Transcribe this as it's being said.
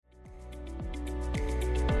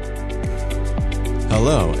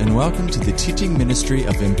Hello, and welcome to the teaching ministry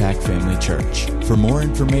of Impact Family Church. For more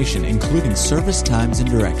information, including service times and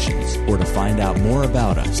directions, or to find out more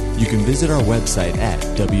about us, you can visit our website at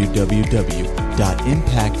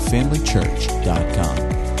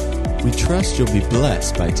www.impactfamilychurch.com. We trust you'll be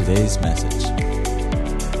blessed by today's message.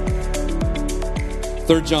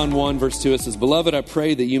 3 John 1, verse 2, it says, "Beloved, I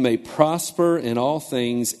pray that you may prosper in all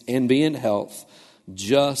things and be in health,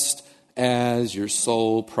 just as your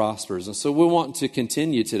soul prospers." And so we want to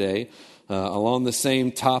continue today along the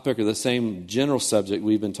same topic or the same general subject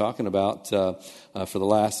we've been talking about for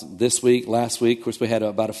last week. Of course, we had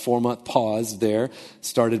about a 4-month pause there.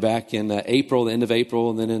 Started back in April, the end of April,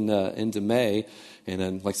 and then into May. And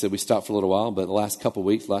then, like I said, we stopped for a little while, but the last couple of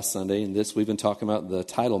weeks, last Sunday and this, we've been talking about the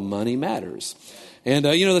title, Money Matters. And,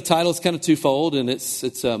 the title is kind of twofold, and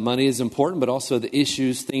it's money is important, but also the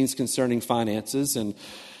issues, things concerning finances. And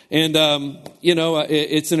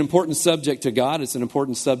it's an important subject to God. It's an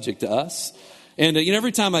important subject to us. And,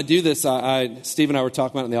 every time I do this, Steve and I were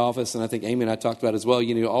talking about it in the office, and I think Amy and I talked about it as well.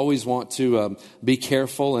 You always want to be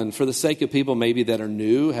careful. And for the sake of people maybe that are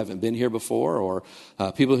new, haven't been here before, or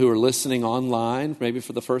people who are listening online, maybe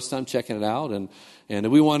for the first time checking it out. And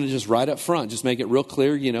we want to just right up front, just make it real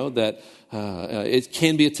clear, that it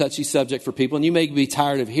can be a touchy subject for people. And you may be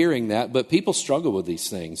tired of hearing that, but people struggle with these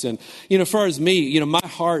things. And, as far as me, my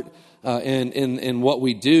heart in what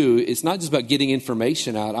we do, it's not just about getting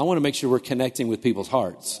information out. I want to make sure we're connecting with people's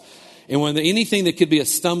hearts. And when anything that could be a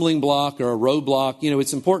stumbling block or a roadblock,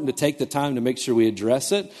 it's important to take the time to make sure we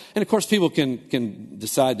address it. And of course, people can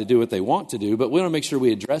decide to do what they want to do, but we want to make sure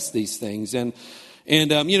we address these things. And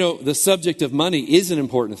the subject of money is an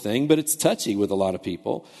important thing, but it's touchy with a lot of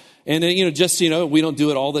people. And, we don't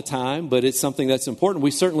do it all the time, but it's something that's important.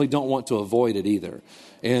 We certainly don't want to avoid it either.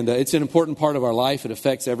 And it's an important part of our life. It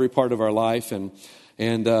affects every part of our life. And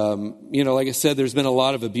like I said, there's been a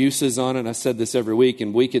lot of abuses on it. And I said this every week,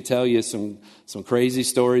 and we could tell you some crazy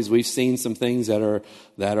stories. We've seen some things that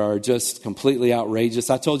are just completely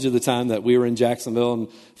outrageous. I told you the time that we were in Jacksonville, and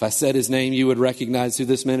if I said his name, you would recognize who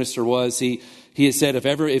this minister was. He had said,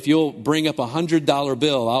 if you'll bring up $100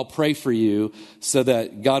 bill, I'll pray for you so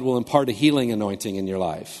that God will impart a healing anointing in your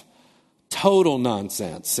life. Total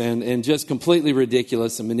nonsense and just completely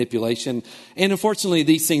ridiculous and manipulation. And unfortunately,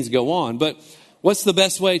 these things go on. But what's the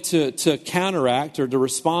best way to counteract or to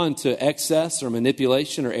respond to excess or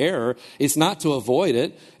manipulation or error? It's not to avoid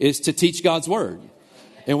it. It's to teach God's word.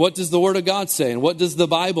 And what does the Word of God say? And what does the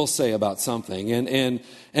Bible say about something? And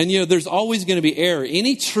there's always going to be error.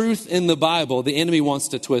 Any truth in the Bible, the enemy wants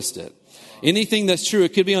to twist it. Anything that's true,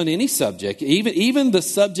 it could be on any subject. Even the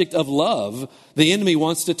subject of love, the enemy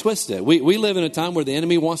wants to twist it. We live in a time where the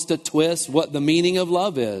enemy wants to twist what the meaning of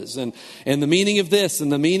love is, and the meaning of this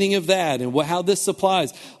and the meaning of that, and how this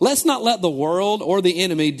applies. Let's not let the world or the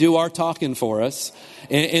enemy do our talking for us,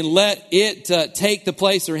 and let it take the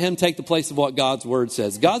place, or him take the place of what God's Word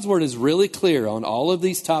says. God's Word is really clear on all of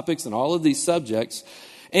these topics and all of these subjects.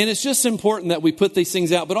 And it's just important that we put these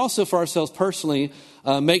things out, but also for ourselves personally,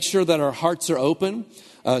 make sure that our hearts are open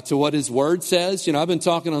to what His Word says. I've been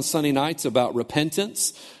talking on Sunday nights about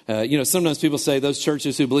repentance. Sometimes people say those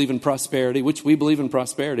churches who believe in prosperity, which we believe in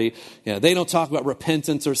prosperity, they don't talk about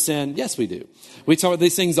repentance or sin. Yes, we do. We talk about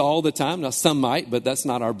these things all the time. Now, some might, but that's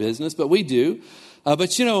not our business, but we do.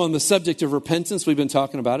 But on the subject of repentance, we've been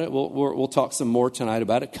talking about it. We'll talk some more tonight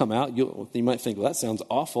about it. Come out. You might think, well, that sounds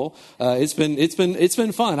awful. It's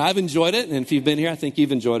been fun. I've enjoyed it, and if you've been here, I think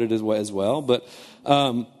you've enjoyed it as well. But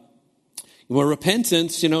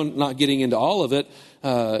repentance, not getting into all of it,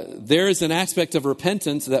 there is an aspect of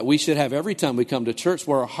repentance that we should have every time we come to church,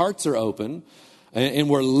 where our hearts are open. And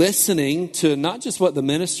we're listening to not just what the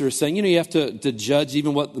minister is saying. You have to judge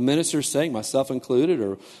even what the minister is saying, myself included,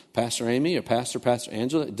 or Pastor Amy, or Pastor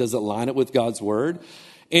Angela. Does it line up with God's Word?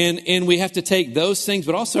 And we have to take those things,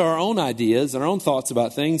 but also our own ideas and our own thoughts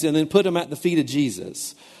about things, and then put them at the feet of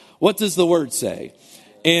Jesus. What does the Word say?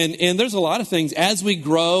 And there's a lot of things. As we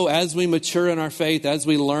grow, as we mature in our faith, as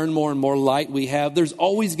we learn more and more light we have, there's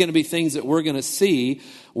always going to be things that we're going to see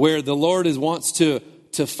where the Lord wants to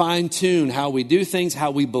fine-tune how we do things,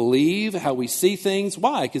 how we believe, how we see things.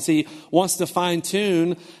 Why? Because He wants to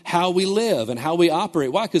fine-tune how we live and how we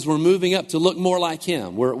operate. Why? Because we're moving up to look more like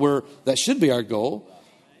Him. That should be our goal,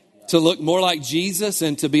 to look more like Jesus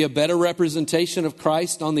and to be a better representation of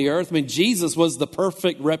Christ on the earth. I mean, Jesus was the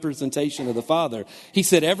perfect representation of the Father. He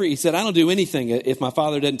said, I don't do anything if my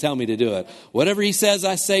Father doesn't tell me to do it. Whatever He says,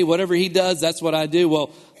 I say. Whatever He does, that's what I do.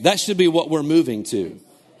 Well, that should be what we're moving to.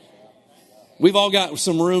 We've all got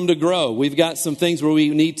some room to grow. We've got some things where we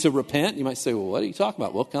need to repent. You might say, well, what are you talking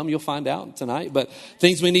about? Well, come, you'll find out tonight. But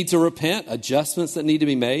things we need to repent, adjustments that need to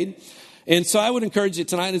be made. And so I would encourage you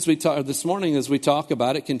tonight as we talk, this morning as we talk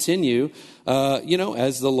about it, continue,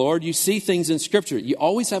 as the Lord, you see things in Scripture. You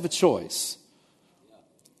always have a choice.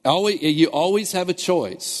 You always have a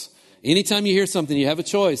choice. Anytime you hear something, you have a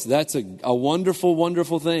choice. That's a wonderful,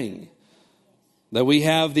 wonderful thing. That we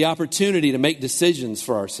have the opportunity to make decisions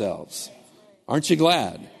for ourselves. Aren't you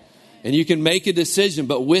glad? And you can make a decision,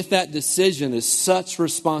 but with that decision is such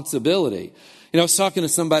responsibility. I was talking to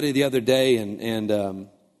somebody the other day, and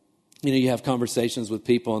you have conversations with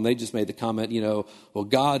people, and they just made the comment, well,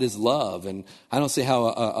 God is love. And I don't see how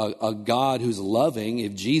a God who's loving,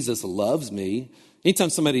 if Jesus loves me, anytime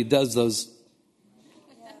somebody does those,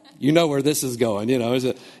 you know where this is going.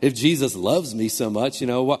 If Jesus loves me so much,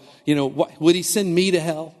 would he send me to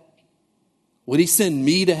hell? Would he send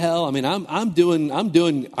me to hell? I mean, I'm doing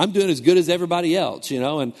as good as everybody else,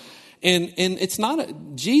 and it's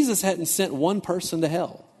not Jesus hadn't sent one person to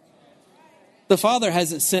hell. The Father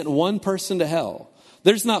hasn't sent one person to hell.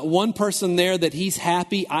 There's not one person there that he's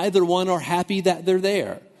happy, either one are happy that they're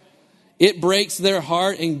there. It breaks their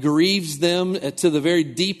heart and grieves them to the very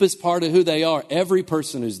deepest part of who they are. Every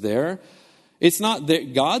person who's there. It's not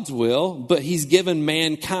God's will, but he's given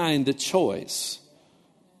mankind a choice.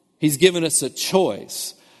 He's given us a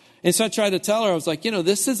choice. And so I tried to tell her, I was like,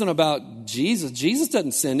 this isn't about Jesus. Jesus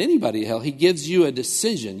doesn't send anybody to hell. He gives you a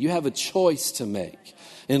decision. You have a choice to make.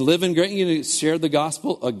 And living great, share the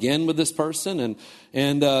gospel again with this person.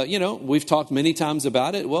 And we've talked many times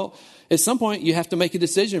about it. Well, at some point you have to make a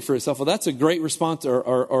decision for yourself. Well, that's a great response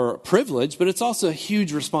or privilege, but it's also a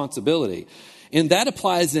huge responsibility. And that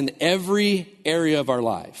applies in every area of our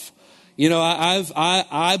life.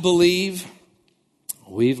 I believe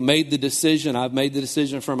we've made the decision. I've made the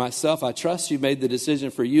decision for myself. I trust you've made the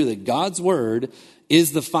decision for you that God's word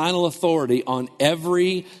is the final authority on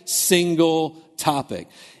every single topic.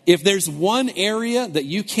 If there's one area that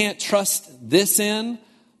you can't trust this in,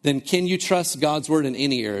 then can you trust God's word in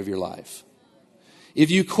any area of your life?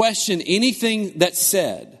 If you question anything that's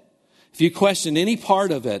said, if you question any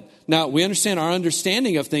part of it, now we understand our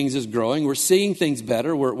understanding of things is growing. We're seeing things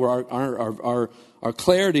better. Our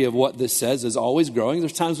clarity of what this says is always growing.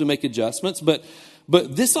 There's times we make adjustments, but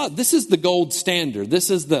this is the gold standard. This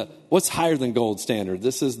is what's higher than gold standard.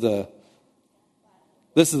 This is the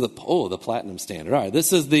platinum standard. All right,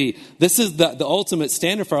 this is the ultimate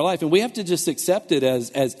standard for our life, and we have to just accept it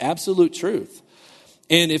as absolute truth.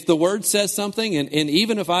 And if the word says something, and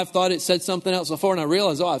even if I've thought it said something else before, and I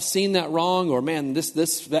realize, I've seen that wrong, or man,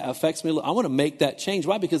 that affects me, I want to make that change.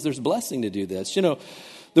 Why? Because there's blessing to do this.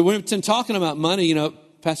 When talking about money,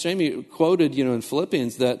 Pastor Amy quoted, in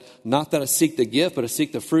Philippians that not that I seek the gift, but I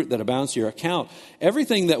seek the fruit that abounds to your account.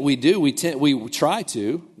 Everything that we do, we try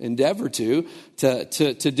to endeavor to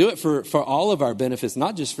do it for all of our benefits,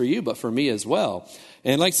 not just for you, but for me as well.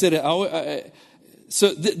 And like I said,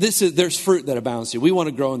 there's fruit that abounds to you. We want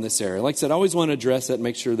to grow in this area. Like I said, I always want to address that,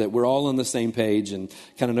 make sure that we're all on the same page and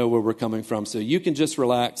kind of know where we're coming from. So you can just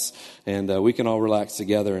relax, and we can all relax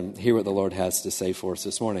together and hear what the Lord has to say for us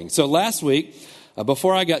this morning. So last week,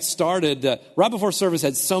 before I got started, right before service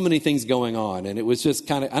had so many things going on, and it was just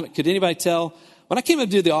kind of, could anybody tell? When I came up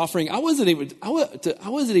to do the offering, I wasn't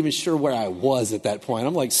even sure where I was at that point.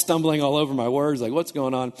 I'm like stumbling all over my words, like what's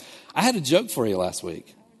going on? I had a joke for you last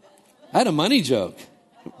week. I had a money joke.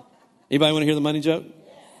 Anybody want to hear the money joke?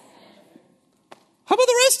 How about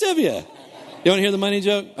the rest of you? You want to hear the money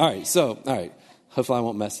joke? All right. Hopefully I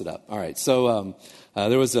won't mess it up. All right. So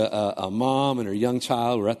there was a mom and her young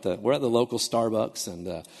child. We're at the local Starbucks,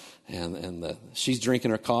 and she's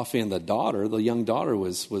drinking her coffee, and the young daughter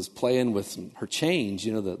was playing with her change,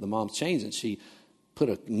 the mom's change, and she put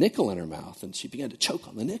a nickel in her mouth, and she began to choke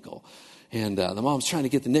on the nickel. And the mom's trying to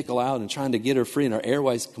get the nickel out and trying to get her free, and her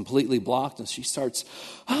airway's completely blocked. And she starts,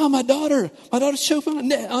 my daughter's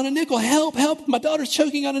choking on a nickel. Help, my daughter's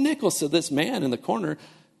choking on a nickel. So this man in the corner,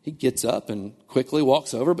 he gets up and quickly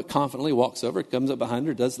walks over, but confidently walks over, comes up behind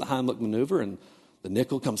her, does the Heimlich maneuver, and the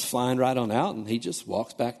nickel comes flying right on out, and he just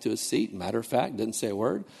walks back to his seat. Matter of fact, doesn't say a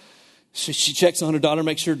word. She checks on her daughter,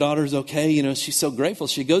 makes sure her daughter's okay. She's so grateful.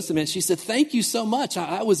 She goes to the man. She said, "Thank you so much.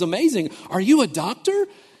 I was amazing. Are you a doctor?"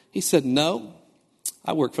 He said, "No,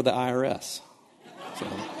 I work for the IRS." So,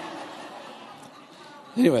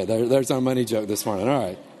 anyway, there's our money joke this morning. All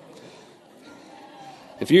right.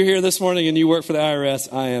 If you're here this morning and you work for the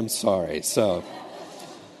IRS, I am sorry. So,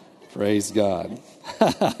 praise God.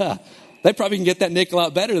 They probably can get that nickel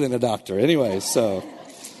out better than a doctor. Anyway, so,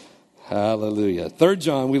 Hallelujah. 3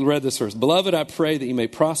 John, we read this verse. Beloved, I pray that you may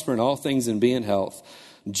prosper in all things and be in health,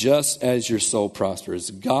 just as your soul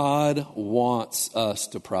prospers. God wants us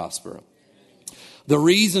to prosper. The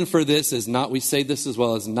reason for this is not, we say this as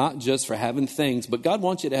well, is not just for having things, but God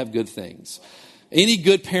wants you to have good things. Any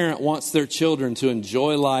good parent wants their children to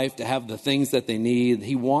enjoy life, to have the things that they need.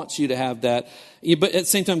 He wants you to have that. But at the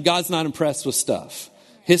same time, God's not impressed with stuff.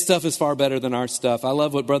 His stuff is far better than our stuff. I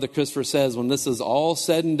love what Brother Christopher says. When this is all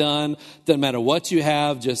said and done, doesn't matter what you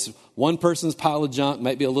have, just one person's pile of junk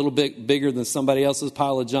might be a little bit bigger than somebody else's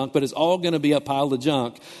pile of junk, but it's all going to be a pile of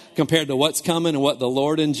junk compared to what's coming and what the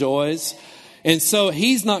Lord enjoys. And so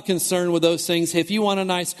he's not concerned with those things. If you want a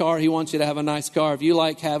nice car, he wants you to have a nice car. If you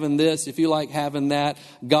like having this, if you like having that,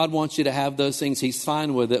 God wants you to have those things. He's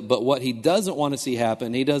fine with it. But what he doesn't want to see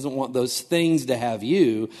happen, he doesn't want those things to have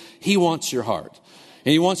you. He wants your heart.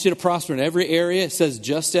 And he wants you to prosper in every area. It says,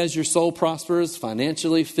 just as your soul prospers,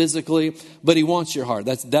 financially, physically, but he wants your heart.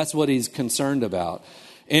 That's what he's concerned about.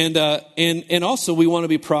 And also we want to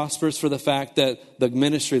be prosperous for the fact that the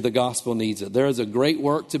ministry of the gospel needs it. There is a great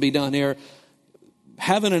work to be done here.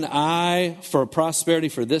 Having an eye for prosperity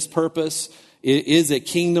for this purpose is a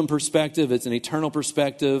kingdom perspective. It's an eternal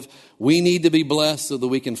perspective. We need to be blessed so that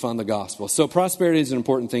we can fund the gospel. So prosperity is an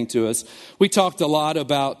important thing to us. We talked a lot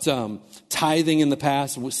about tithing in the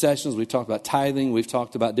past sessions. We've talked about tithing. We've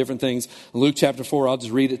talked about different things. Luke chapter 4, I'll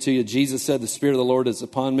just read it to you. Jesus said, the Spirit of the Lord is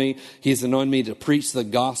upon me. He has anointed me to preach the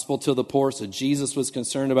gospel to the poor. So Jesus was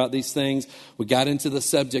concerned about these things. We got into the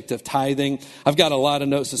subject of tithing. I've got a lot of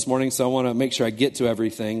notes this morning, so I want to make sure I get to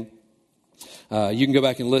everything. You can go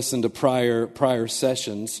back and listen to prior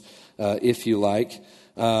sessions if you like.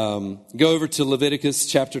 Go over to Leviticus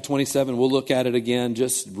chapter 27. We'll look at it again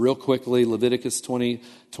just real quickly. Leviticus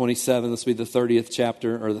 27. This will be the 30th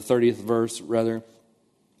chapter, or the 30th verse, rather.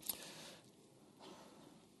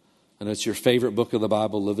 I know it's your favorite book of the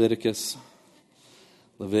Bible, Leviticus.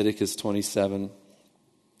 Leviticus 27.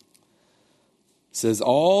 It says,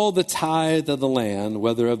 all the tithe of the land,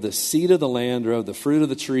 whether of the seed of the land or of the fruit of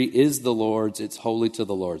the tree, is the Lord's. It's holy to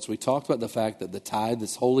the Lord. So we talked about the fact that the tithe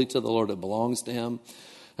is holy to the Lord. It belongs to him.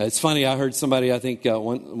 It's funny. I heard somebody, I think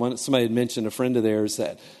somebody had mentioned, a friend of theirs,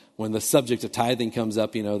 that when the subject of tithing comes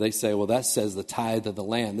up, they say, well, that says the tithe of the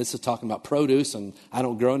land. This is talking about produce, and I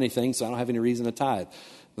don't grow anything, so I don't have any reason to tithe.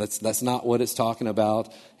 That's not what it's talking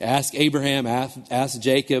about. Ask Abraham, ask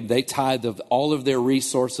Jacob. They tithed of all of their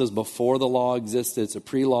resources before the law existed. It's a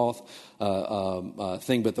pre-law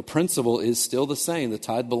thing, but the principle is still the same. The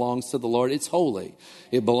tithe belongs to the Lord. It's holy.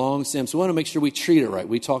 It belongs to him. So we want to make sure we treat it right.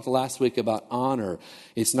 We talked last week about honor.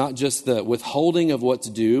 It's not just the withholding of what's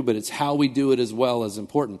due, but it's how we do it as well as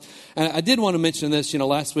important. And I did want to mention this,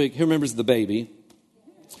 last week. Who remembers the baby?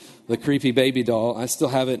 The creepy baby doll. I still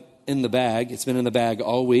have it in the bag. It's been in the bag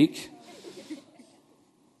all week.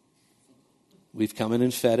 We've come in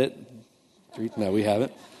and fed it. No, we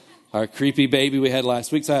haven't. Our creepy baby we had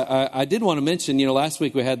last week. So I did want to mention, last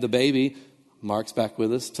week we had the baby. Mark's back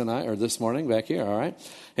with us tonight, or this morning, back here, all right?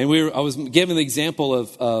 And I was given the example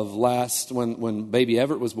of last, when baby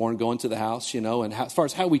Everett was born, going to the house, and as far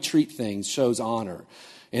as how we treat things shows honor.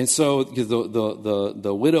 And so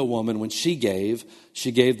the widow woman, when she gave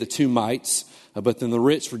the 2 mites. But then the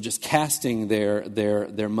rich were just casting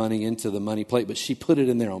their money into the money plate. But she put it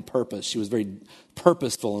in there on purpose. She was very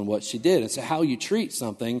purposeful in what she did. And so how you treat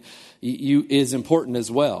something is important as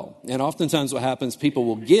well. And oftentimes what happens, people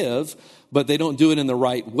will give, but they don't do it in the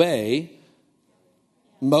right way.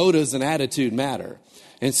 Motives and attitude matter.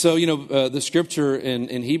 And so, the scripture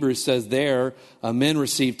in Hebrews says there, men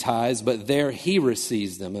receive tithes, but there he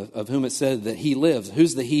receives them, of whom it said that he lives.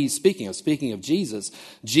 Who's the he speaking of? Speaking of Jesus.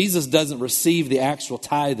 Jesus doesn't receive the actual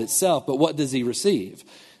tithe itself, but what does he receive?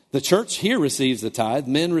 The church here receives the tithe.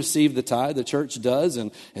 Men receive the tithe. The church does,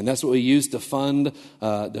 and that's what we use to fund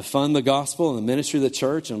the gospel and the ministry of the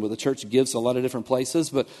church, and what the church gives to a lot of different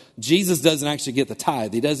places. But Jesus doesn't actually get the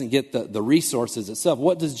tithe. He doesn't get the resources itself.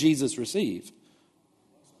 What does Jesus receive?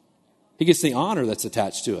 He gets the honor that's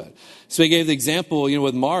attached to it. So he gave the example,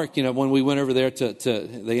 with Mark, when we went over there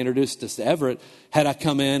they introduced us to Everett. Had I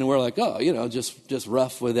come in and we're like, just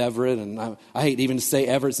rough with Everett. And I hate even to say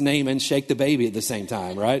Everett's name and shake the baby at the same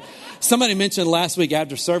time, right? Somebody mentioned last week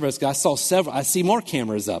after service, I see more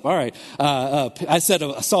cameras up. All right. I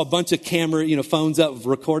saw a bunch of phones up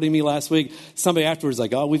recording me last week. Somebody afterwards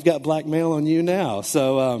like, oh, we've got blackmail on you now.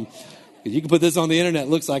 So you can put this on the internet. It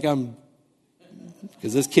looks like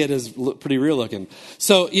because this kid is pretty real looking.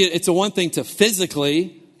 So it's a one thing to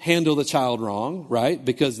physically handle the child wrong, right?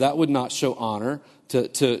 Because that would not show honor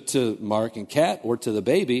to Mark and Kat or to the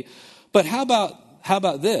baby. But how about how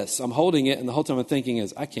about this? I'm holding it, and the whole time I'm thinking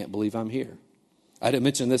is, I can't believe I'm here. I didn't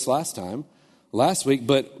mention this last week,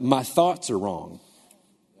 but my thoughts are wrong.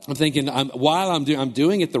 I'm thinking, I'm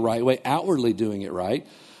doing it the right way, outwardly doing it right.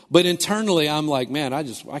 But internally, I'm like, man,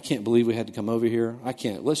 I can't believe we had to come over here.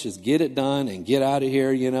 Let's just get it done and get out of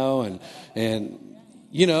here,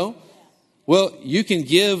 Well, you can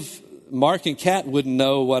give, Mark and Kat wouldn't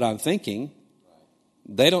know what I'm thinking.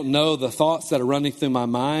 They don't know the thoughts that are running through my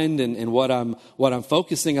mind and what I'm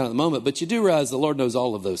focusing on at the moment. But you do realize the Lord knows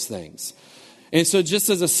all of those things. And so just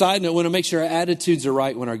as a side note, we want to make sure our attitudes are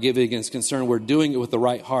right when our giving is concerned. We're doing it with the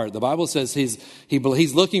right heart. The Bible says he's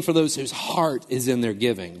looking for those whose heart is in their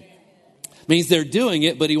giving. Means they're doing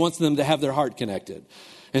it, but he wants them to have their heart connected.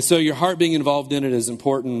 And so your heart being involved in it is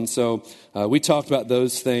important. So we talked about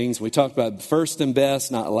those things. We talked about first and best,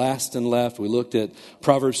 not last and left. We looked at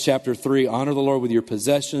Proverbs chapter 3. Honor the Lord with your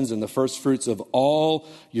possessions and the first fruits of all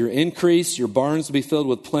your increase. Your barns will be filled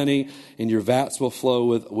with plenty and your vats will flow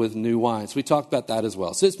with new wine. So we talked about that as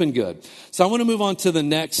well. So it's been good. So I want to move on to the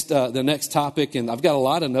next topic. And I've got a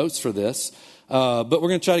lot of notes for this. But we're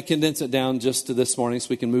going to try to condense it down just to this morning so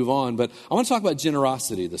we can move on. But I want to talk about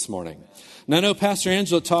generosity this morning. Now, I know Pastor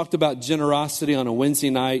Angela talked about generosity on a Wednesday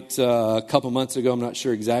night a couple months ago. I'm not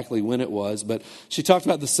sure exactly when it was, but she talked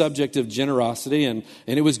about the subject of generosity, and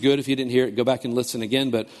it was good. If you didn't hear it, go back and listen again.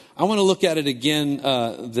 But I want to look at it again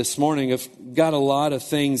this morning. I've got a lot of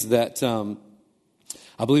things that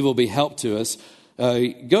I believe will be help to us.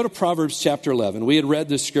 Go to Proverbs chapter 11. We had read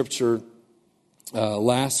this scripture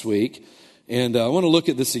last week, and I want to look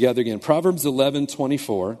at this together again. Proverbs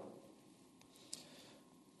 11:24.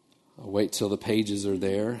 I'll wait till the pages are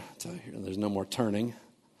there. There's no more turning.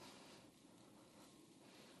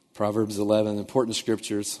 Proverbs 11, important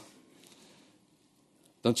scriptures.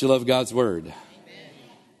 Don't you love God's word?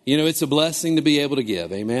 Amen. It's a blessing to be able to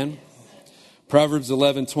give. Amen. Proverbs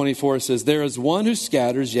 11:24 says, there is one who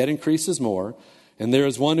scatters, yet increases more. And there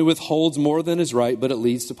is one who withholds more than is right, but it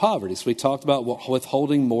leads to poverty. So we talked about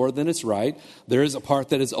withholding more than is right. There is a part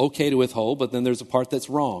that is okay to withhold, but then there's a part that's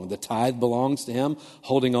wrong. The tithe belongs to him.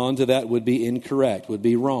 Holding on to that would be incorrect, would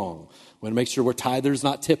be wrong. We want to make sure we're tithers,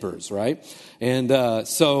 not tippers, right? And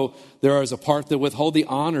so there is a part that withhold. The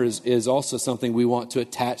honor is also something we want to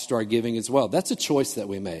attach to our giving as well. That's a choice that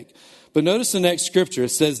we make. But notice the next scripture. It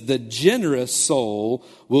says, the generous soul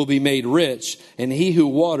will be made rich, and he who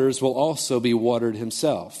waters will also be watered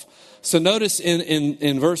himself. So notice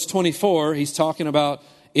in verse 24, he's talking about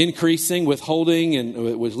increasing, withholding,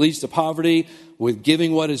 and which leads to poverty. With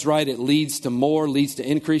giving what is right, it leads to more, leads to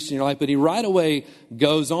increase in your life. But he right away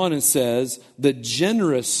goes on and says, the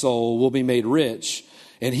generous soul will be made rich,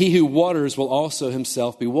 and he who waters will also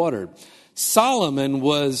himself be watered. Solomon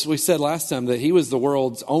we said last time that he was the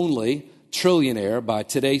world's only trillionaire by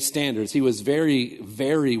today's standards. He was very,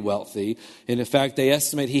 very wealthy. And in fact, they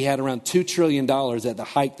estimate he had around $2 trillion at the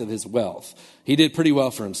height of his wealth. He did pretty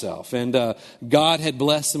well for himself. And God had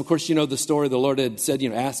blessed him. Of course, you know the story. The Lord had said,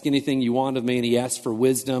 ask anything you want of me. And he asked for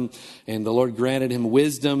wisdom. And the Lord granted him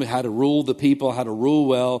wisdom, how to rule the people, how to rule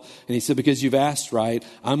well. And he said, because you've asked right,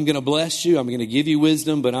 I'm going to bless you. I'm going to give you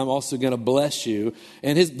wisdom, but I'm also going to bless you.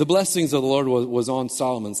 And the blessings of the Lord was on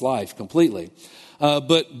Solomon's life completely.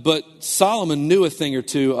 But Solomon knew a thing or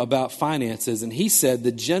two about finances. And he said,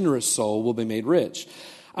 the generous soul will be made rich.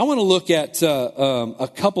 I want to look at a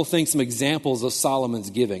couple things, some examples of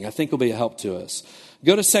Solomon's giving. I think will be a help to us.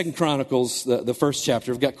 Go to 2 Chronicles, the first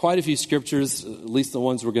chapter. I've got quite a few scriptures, at least the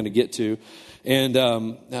ones we're going to get to. And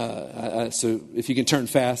so if you can turn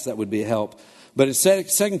fast, that would be a help. But in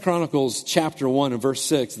 2 Chronicles chapter 1 and verse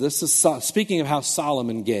 6, this is speaking of how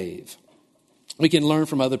Solomon gave. We can learn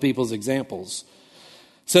from other people's examples.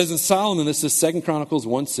 It says in Solomon, this is 2 Chronicles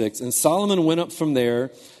 1:6, and Solomon went up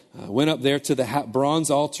there to the bronze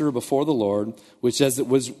altar before the Lord, which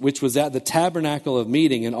was at the tabernacle of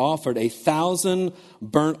meeting, and offered 1,000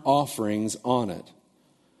 burnt offerings on it.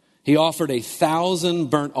 He offered 1,000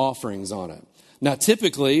 burnt offerings on it. Now,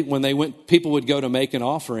 typically, when people would go to make an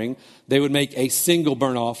offering, they would make a single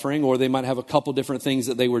burnt offering, or they might have a couple different things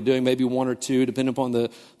that they were doing, maybe one or two, depending upon the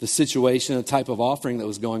situation, the type of offering that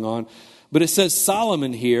was going on. But it says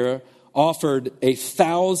Solomon here offered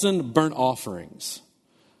 1,000 burnt offerings.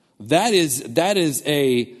 That is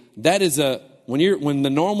when the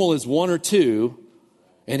normal is one or two,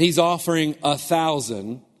 and he's offering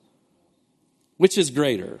 1,000, which is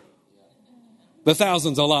greater? The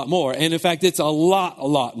 1,000's a lot more, and in fact, it's a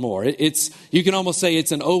lot more. You can almost say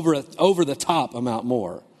it's an over the top amount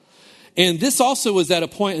more. And this also was at a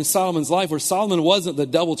point in Solomon's life where Solomon wasn't the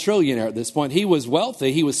double trillionaire at this point. He was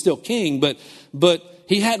wealthy, he was still king, but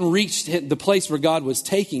He hadn't reached the place where God was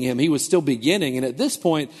taking him. He was still beginning. And at this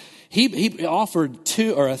point, he offered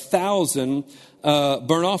 1,000 burnt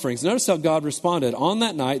offerings. Notice how God responded. On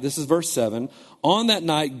that night, this is verse 7, on that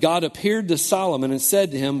night, God appeared to Solomon and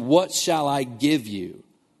said to him, what shall I give you?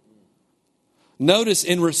 Notice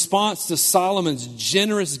in response to Solomon's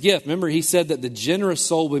generous gift, remember he said that the generous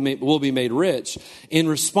soul will be made rich. In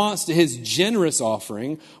response to his generous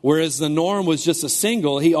offering, whereas the norm was just a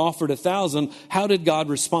single, he offered 1,000. How did God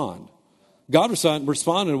respond? God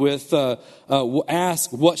responded with,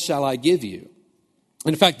 ask, what shall I give you?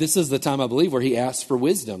 And in fact, this is the time, I believe, where he asked for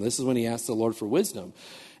wisdom. This is when he asked the Lord for wisdom.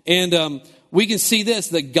 And we can see this,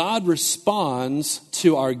 that God responds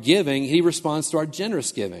to our giving. He responds to our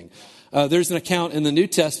generous giving. There's an account in the New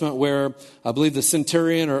Testament where I believe the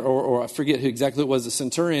centurion, or I forget who exactly it was, the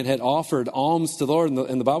centurion had offered alms to the Lord.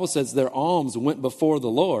 And the Bible says their alms went before the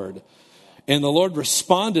Lord. And the Lord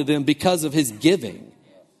responded to them because of his giving.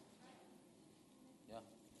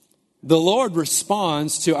 The Lord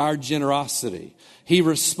responds to our generosity. He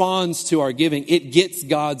responds to our giving. It gets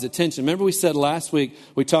God's attention. Remember we said last week,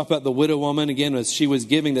 we talked about the widow woman again as she was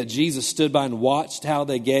giving, that Jesus stood by and watched how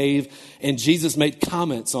they gave, and Jesus made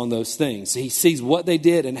comments on those things. He sees what they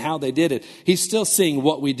did and how they did it. He's still seeing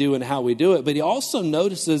what we do and how we do it, but he also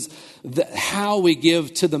notices how we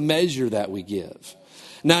give to the measure that we give.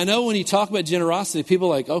 Now, I know when you talk about generosity, people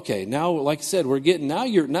are like, okay, now, like I said, now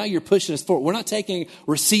you're pushing us forward. We're not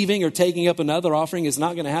receiving or taking up another offering. It's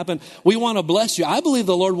not going to happen. We want to bless you. I believe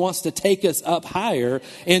the Lord wants to take us up higher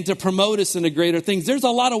and to promote us into greater things. There's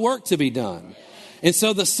a lot of work to be done. And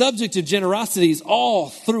so the subject of generosity is all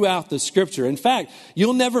throughout the scripture. In fact,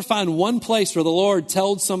 you'll never find one place where the Lord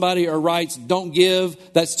tells somebody or writes, don't give,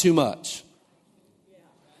 that's too much.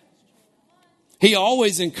 He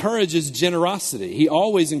always encourages generosity. He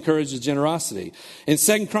always encourages generosity. In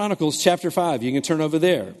 2 Chronicles chapter 5, you can turn over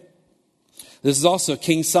there. This is also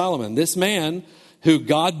King Solomon. This man who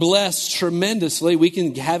God blessed tremendously. We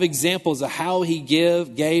can have examples of how he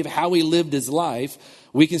gave, how he lived his life.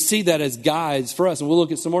 We can see that as guides for us. And we'll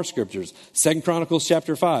look at some more scriptures. 2 Chronicles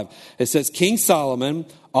chapter 5. It says, King Solomon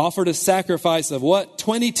offered a sacrifice of what?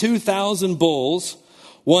 22,000 bulls,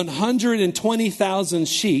 120,000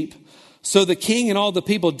 sheep. So the king and all the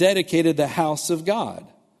people dedicated the house of God.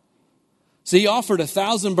 So he offered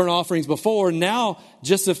 1,000 burnt offerings before. Now,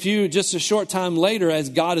 just a short time later, as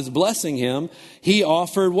God is blessing him, he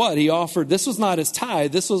offered what? This was not his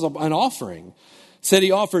tithe, this was an offering. It said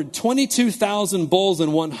he offered 22,000 bulls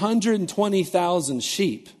and 120,000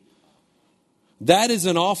 sheep. That is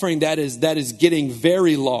an offering that is getting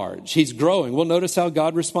very large. He's growing. Well, notice how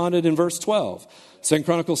God responded in verse 12. 2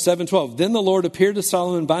 Chronicles 7:12. Then the Lord appeared to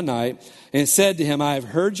Solomon by night and said to him, I have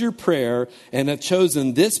heard your prayer and have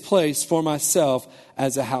chosen this place for myself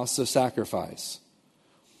as a house of sacrifice.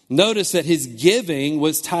 Notice that his giving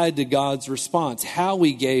was tied to God's response. How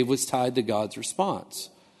he gave was tied to God's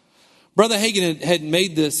response. Brother Hagin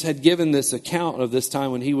had given this account of this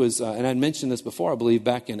time when he was, and I'd mentioned this before, I believe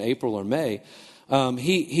back in April or May.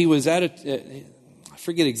 He was at I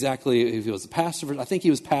forget exactly if he was a pastor. I think he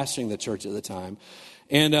was pastoring the church at the time.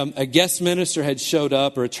 And a guest minister had showed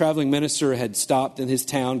up, or a traveling minister had stopped in his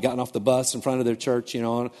town, gotten off the bus in front of their church,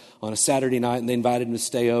 on a Saturday night, and they invited him to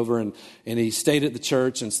stay over. And he stayed at the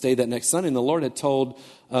church and stayed that next Sunday. And the Lord had told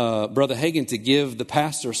Brother Hagin to give the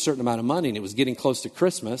pastor a certain amount of money, and it was getting close to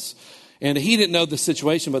Christmas. And he didn't know the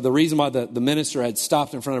situation, but the reason why the minister had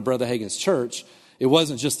stopped in front of Brother Hagin's church, it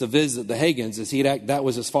wasn't just to visit the Hagins. That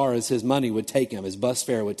was as far as his money would take him. His bus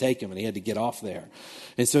fare would take him, and he had to get off there.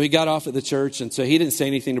 And so he got off at the church, and so he didn't say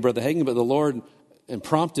anything to Brother Hagin, but the Lord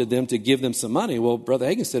prompted them to give them some money. Well, Brother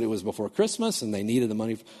Hagin said it was before Christmas, and they needed the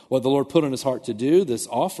money. What the Lord put on his heart to do, this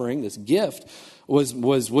offering, this gift,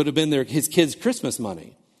 would have been his kids' Christmas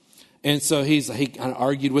money. And so he kind of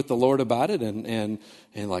argued with the Lord about it, and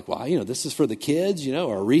like, well, this is for the kids,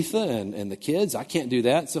 Aretha and the kids. I can't do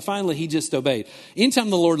that. So finally, he just obeyed. Anytime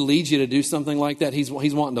the Lord leads you to do something like that, he's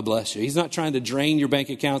wanting to bless you. He's not trying to drain your bank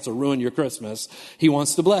accounts or ruin your Christmas. He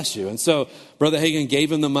wants to bless you. And so Brother Hagin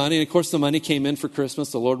gave him the money. And of course, the money came in for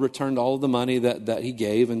Christmas. The Lord returned all of the money that he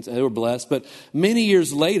gave, and they were blessed. But many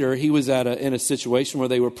years later, he was in a situation where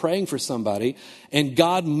they were praying for somebody, and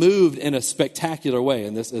God moved in a spectacular way.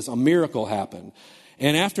 And this a miracle happened.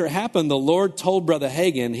 And after it happened, the Lord told Brother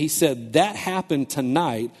Hagin, he said, that happened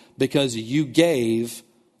tonight because you gave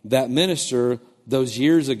that minister those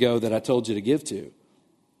years ago that I told you to give to.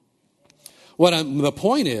 The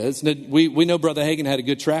point is that we know Brother Hagin had a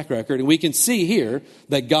good track record, and we can see here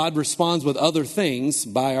that God responds with other things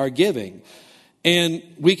by our giving. And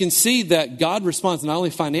we can see that God responds not only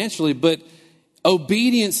financially, but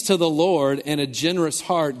obedience to the Lord and a generous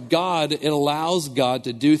heart, it allows God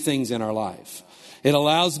to do things in our life. It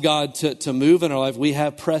allows God to move in our life. We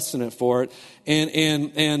have precedent for it.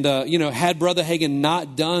 And had Brother Hagin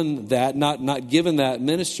not done that, not given that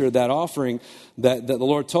minister that offering that the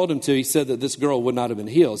Lord told him to, he said that this girl would not have been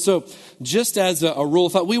healed. So just as a rule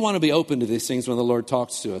of thought, we want to be open to these things when the Lord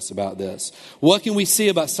talks to us about this. What can we see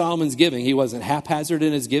about Solomon's giving? He wasn't haphazard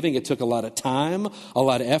in his giving. It took a lot of time, a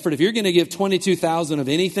lot of effort. If you're going to give 22,000 of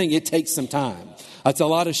anything, it takes some time. That's a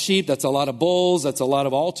lot of sheep. That's a lot of bulls. That's a lot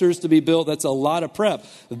of altars to be built. That's a lot of prep.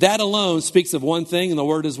 That alone speaks of one thing, and the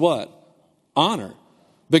word is what? Honor.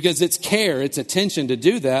 Because it's care, it's attention to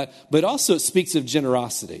do that, but also it speaks of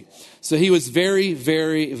generosity. So he was very,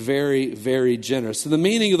 very, very, very generous. So the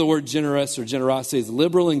meaning of the word generous or generosity is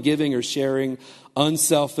liberal in giving or sharing,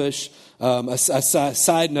 unselfish. A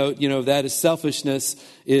side note, that is selfishness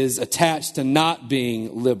is attached to not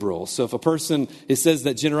being liberal. So if a person, it says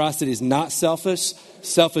that generosity is not selfish,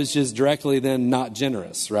 selfish is directly then not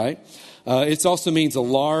generous, right? It also means a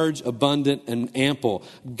large, abundant, and ample.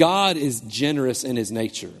 God is generous in his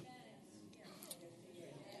nature.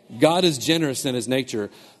 God is generous in his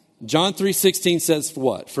nature. John 3:16 says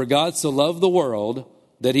what? For God so loved the world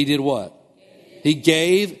that he did what? He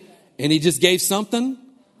gave, and he just gave something?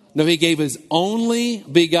 No, he gave his only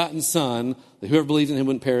begotten son, that whoever believes in him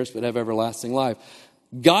wouldn't perish but have everlasting life.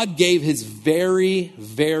 God gave his very,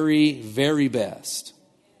 very, very best.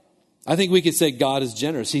 I think we could say God is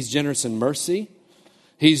generous. He's generous in mercy.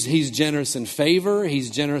 He's generous in favor. He's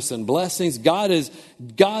generous in blessings. God is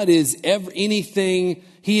anything.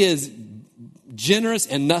 He is generous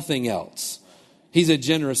and nothing else. He's a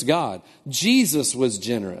generous God. Jesus was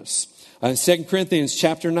generous. 2 Corinthians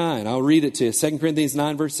chapter 9, I'll read it to you. 2 Corinthians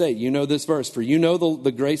 9 verse 8, you know this verse. For you know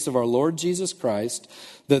the grace of our Lord Jesus Christ,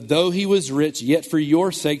 that though he was rich, yet for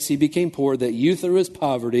your sakes he became poor, that you through his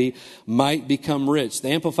poverty might become rich. The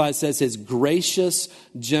Amplified says his gracious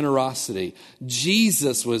generosity.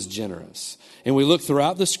 Jesus was generous. And we look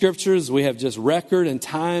throughout the scriptures, we have just record and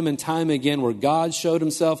time again where God showed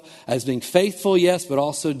himself as being faithful, yes, but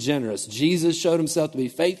also generous. Jesus showed himself to be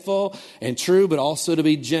faithful and true, but also to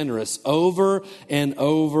be generous over and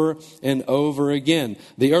over and over again.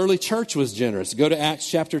 The early church was generous. Go to Acts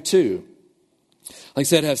chapter 2. Like I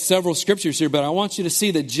said, I have several scriptures here, but I want you to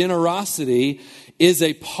see that generosity is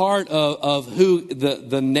a part of who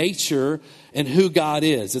the nature and who God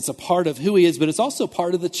is. It's a part of who he is, but it's also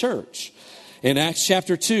part of the church. In Acts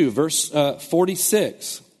chapter 2, verse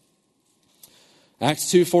 46. Acts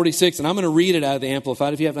 2:46, and I'm going to read it out of the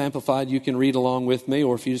Amplified. If you have Amplified, you can read along with me,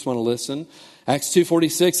 or if you just want to listen. Acts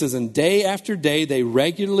 2:46 says, and day after day they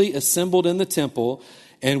regularly assembled in the temple,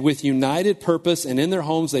 and with united purpose and in their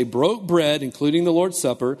homes they broke bread, including the Lord's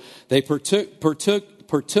Supper. They partook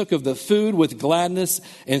of the food with gladness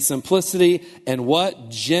and simplicity, and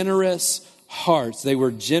what? Generous hearts. They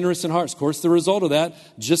were generous in hearts. Of course, the result of that,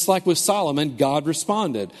 just like with Solomon, God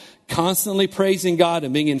responded. Constantly praising God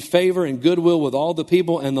and being in favor and goodwill with all the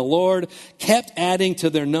people, and the Lord kept adding to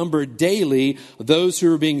their number daily those who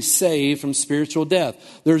were being saved from spiritual death.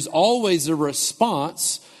 There's always a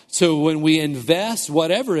response to when we invest,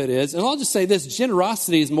 whatever it is. And I'll just say this,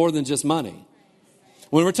 generosity is more than just money.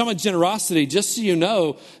 When we're talking about generosity, just so you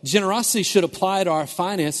know, generosity should apply to our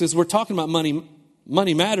finances. We're talking about money.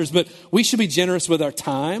 Money matters, but we should be generous with our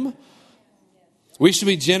time. We should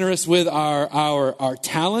be generous with our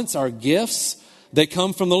talents, our gifts that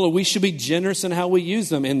come from the Lord. We should be generous in how we use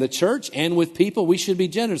them in the church and with people. We should be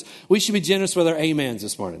generous. We should be generous with our amens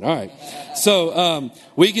this morning. All right. So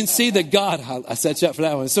we can see that God, I set you up for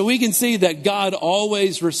that one. So we can see that God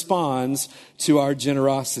always responds to our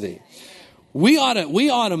generosity. We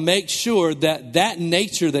ought to make sure that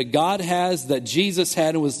nature that God has, that Jesus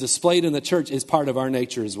had and was displayed in the church is part of our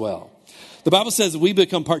nature as well. The Bible says that we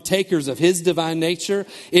become partakers of his divine nature.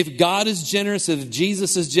 If God is generous, if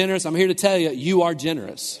Jesus is generous, I'm here to tell you, you are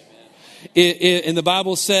generous. And the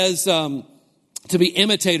Bible says to be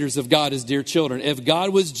imitators of God as dear children. If God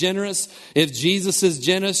was generous, if Jesus is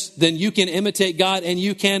generous, then you can imitate God and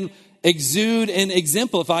you can exude and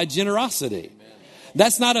exemplify generosity.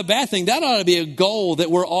 That's not a bad thing. That ought to be a goal that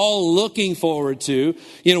we're all looking forward to.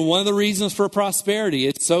 One of the reasons for prosperity,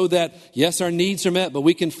 it's so that, yes, our needs are met, but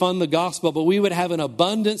we can fund the gospel, but we would have an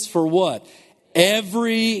abundance for what?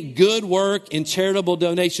 Every good work and charitable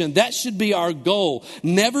donation. That should be our goal.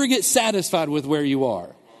 Never get satisfied with where you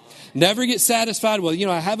are. Never get satisfied. Well,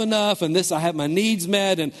 I have enough, and I have my needs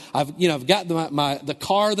met, and I've got the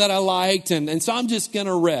car that I liked, and so I'm just going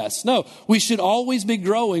to rest. No, we should always be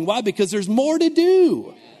growing. Why? Because there's more to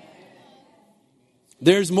do.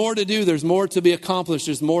 There's more to do. There's more to be accomplished.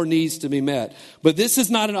 There's more needs to be met. But this is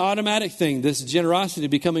not an automatic thing. This generosity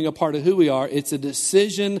becoming a part of who we are. It's a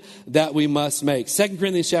decision that we must make. 2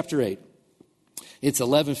 Corinthians chapter 8. It's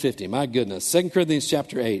 11:50. My goodness. 2 Corinthians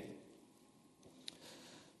chapter 8.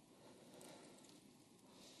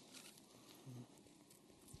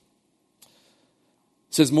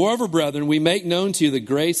 It says, moreover, brethren, we make known to you the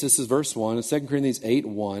grace. This is verse 1 in 2 Corinthians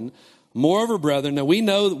 8:1. Moreover, brethren, now we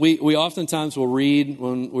know that we oftentimes will read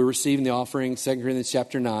when we're receiving the offering, 2 Corinthians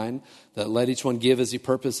chapter 9, that let each one give as he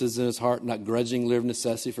purposes in his heart, not grudging, live of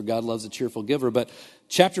necessity, for God loves a cheerful giver. But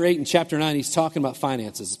chapter 8 and chapter 9, he's talking about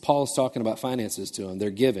finances. Paul is talking about finances to them. They're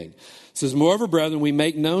giving. It says, moreover, brethren, we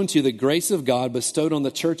make known to you the grace of God bestowed on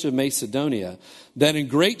the church of Macedonia, that in a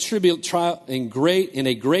great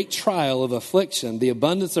trial of affliction, the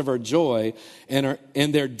abundance of our joy and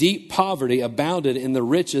their deep poverty abounded in the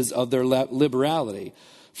riches of their liberality.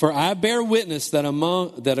 For I bear witness that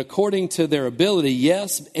according to their ability,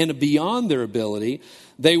 yes, and beyond their ability,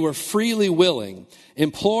 they were freely willing,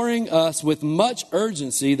 imploring us with much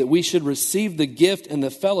urgency that we should receive the gift and the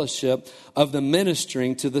fellowship of the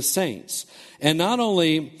ministering to the saints. And not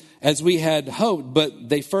only as we had hoped, but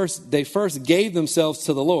they first gave themselves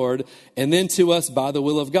to the Lord, and then to us by the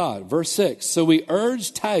will of God. Verse 6, so we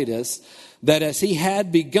urge Titus that as he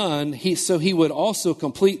had begun, he would also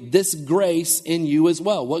complete this grace in you as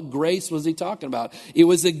well. What grace was he talking about? It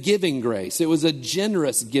was a giving grace. It was a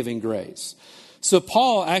generous giving grace. So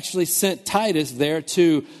Paul actually sent Titus there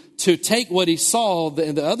to take what he saw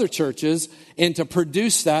in the other churches and to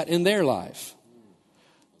produce that in their life.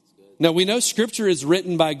 Now, we know Scripture is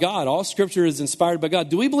written by God. All Scripture is inspired by God.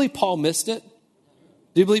 Do we believe Paul missed it?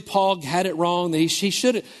 Do you believe Paul had it wrong? He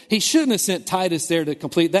shouldn't have sent Titus there to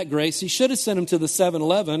complete that grace. He should have sent him to the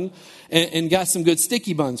 7-Eleven and got some good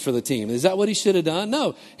sticky buns for the team. Is that what he should have done?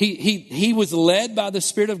 No. He was led by the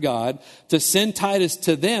Spirit of God to send Titus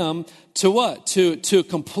to them to what? To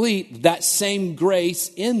complete that same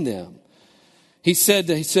grace in them. He said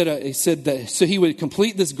that so he would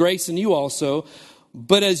complete this grace in you also.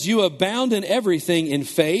 But as you abound in everything, in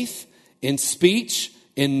faith, in speech,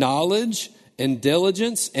 in knowledge, in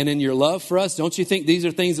diligence, and in your love for us, don't you think these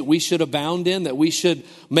are things that we should abound in, that we should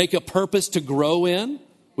make a purpose to grow in?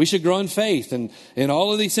 We should grow in faith and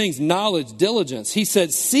all of these things, knowledge, diligence. He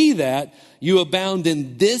said, see that you abound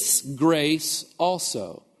in this grace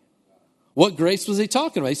also. What grace was he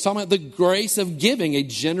talking about? He's talking about the grace of giving, a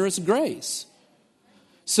generous grace.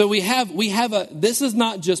 So we have this is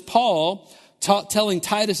not just Paul telling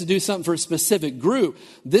Titus to do something for a specific group.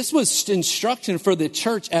 This was instruction for the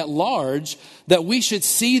church at large that we should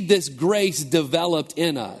see this grace developed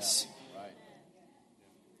in us.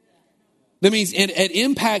 That means at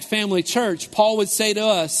Impact Family Church, Paul would say to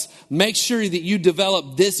us, make sure that you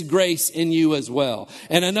develop this grace in you as well.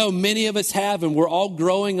 And I know many of us have, and we're all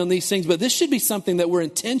growing on these things, but this should be something that we're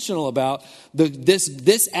intentional about,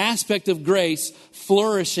 this aspect of grace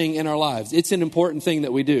flourishing in our lives. It's an important thing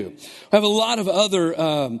that we do. We have a lot of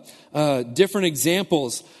other different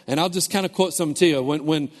examples, and I'll just kind of quote some to you.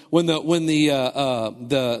 When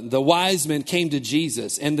the wise men came to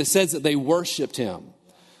Jesus, and it says that they worshiped him.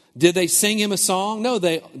 Did they sing him a song? No,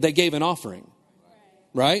 they gave an offering,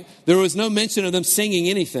 right? There was no mention of them singing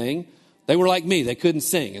anything. They were like me. They couldn't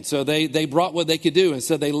sing. And so they brought what they could do. And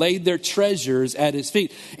so they laid their treasures at his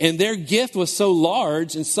feet. And their gift was so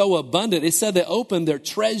large and so abundant. It said they opened their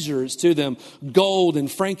treasures to them, gold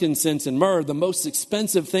and frankincense and myrrh, the most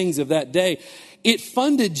expensive things of that day. It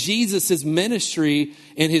funded Jesus' ministry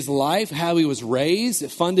in his life, how he was raised.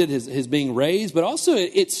 It funded his being raised. But also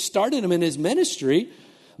it started him in his ministry.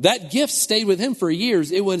 That gift stayed with him for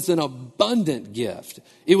years. It was an abundant gift.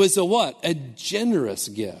 It was a what? A generous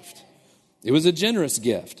gift. It was a generous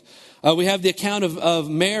gift. We have the account of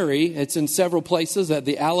Mary. It's in several places at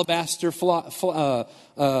the alabaster box.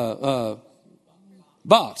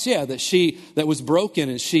 Yeah, that was broken,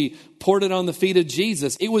 and she poured it on the feet of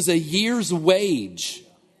Jesus. It was a year's wage.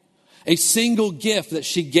 A single gift that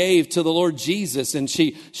she gave to the Lord Jesus, and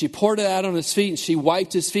she poured it out on his feet, and she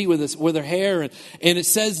wiped his feet with her hair. And it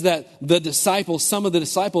says that some of the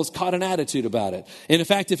disciples caught an attitude about it. And in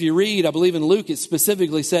fact, if you read, I believe in Luke, it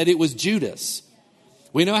specifically said it was Judas.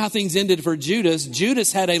 We know how things ended for Judas.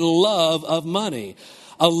 Judas had a love of money.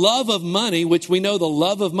 A love of money, which we know the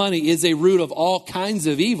love of money is a root of all kinds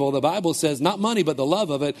of evil. The Bible says not money, but the love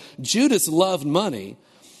of it. Judas loved money.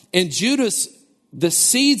 And the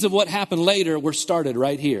seeds of what happened later were started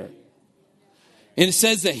right here. And it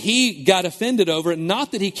says that he got offended over it.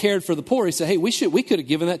 Not that he cared for the poor. He said, hey, we could have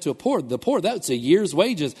given that to the poor. That's a year's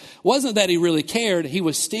wages. It wasn't that he really cared. He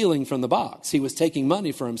was stealing from the box. He was taking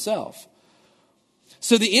money for himself.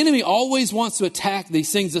 So the enemy always wants to attack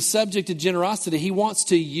these things. The subject of generosity, he wants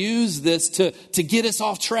to use this to get us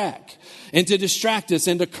off track and to distract us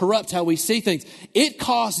and to corrupt how we see things. It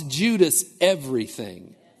cost Judas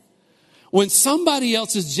everything. When somebody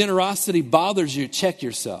else's generosity bothers you, check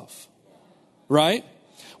yourself, right?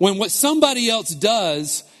 When what somebody else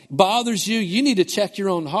does bothers you, you need to check your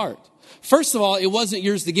own heart. First of all, it wasn't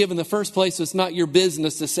yours to give in the first place, so it's not your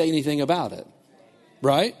business to say anything about it,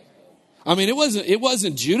 right? I mean, it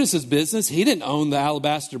wasn't Judas's business. He didn't own the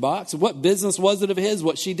alabaster box. What business was it of his,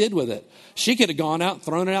 what she did with it? She could have gone out and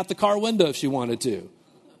thrown it out the car window if she wanted to,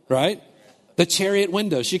 right? The chariot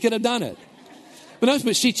window. She could have done it.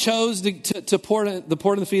 But she chose to pour in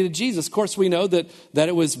the feet of Jesus. Of course, we know that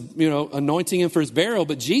it was, anointing him for his burial.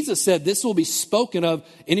 But Jesus said this will be spoken of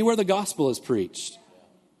anywhere the gospel is preached.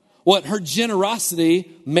 What her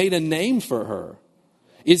generosity made a name for her.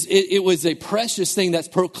 It was a precious thing that's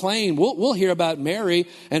proclaimed. We'll hear about Mary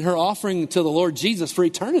and her offering to the Lord Jesus for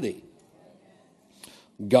eternity.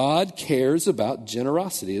 God cares about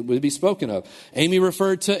generosity. It would be spoken of. Amy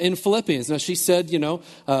referred to in Philippians. Now she said, he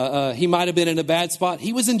might have been in a bad spot.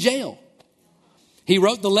 He was in jail. He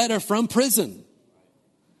wrote the letter from prison.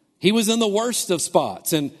 He was in the worst of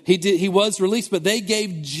spots, and he was released, but they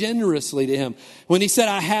gave generously to him. When he said,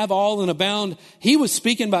 I have all and abound, he was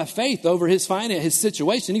speaking by faith over his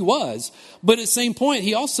situation. He was. But at the same point,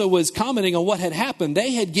 he also was commenting on what had happened.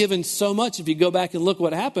 They had given so much, if you go back and look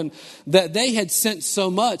what happened, that they had sent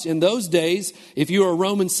so much. In those days, if you were a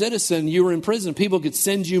Roman citizen, you were in prison, people could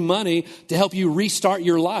send you money to help you restart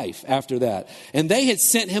your life after that. And they had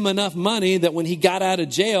sent him enough money that when he got out of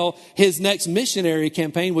jail, his next missionary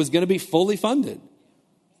campaign was going to be fully funded.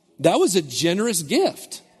 That was a generous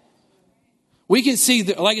gift. We can see,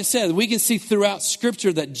 like I said, we can see throughout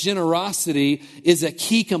Scripture that generosity is a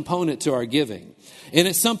key component to our giving. And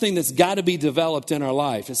it's something that's got to be developed in our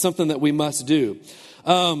life. It's something that we must do.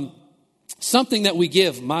 Something that we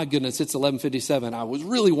give, my goodness, it's 11:57. I was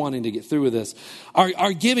really wanting to get through with this.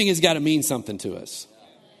 Our giving has got to mean something to us.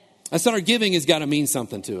 I said our giving has got to mean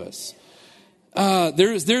something to us.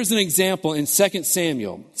 There's an example in 2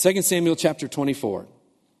 Samuel chapter 24.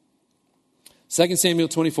 2 Samuel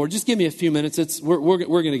 24. Just give me a few minutes. We're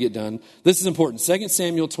going to get done. This is important. 2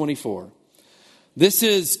 Samuel 24. This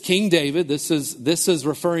is King David. This is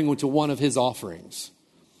referring to one of his offerings.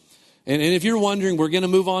 And if you're wondering, we're going to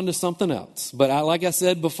move on to something else. But like I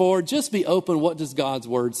said before, just be open. What does God's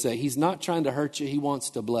word say? He's not trying to hurt you. He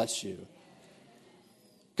wants to bless you.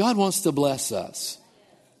 God wants to bless us.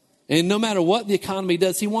 And no matter what the economy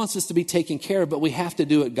does, he wants us to be taken care of, but we have to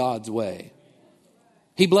do it God's way.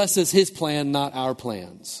 He blesses his plan, not our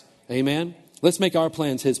plans. Amen? Let's make our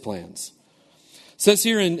plans his plans. It says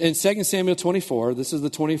here in 2 Samuel 24, this is the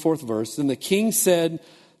 24th verse, Then the king said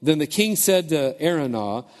to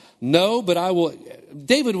Araunah, no, but I will.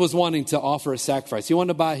 David was wanting to offer a sacrifice. He wanted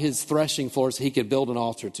to buy his threshing floor so he could build an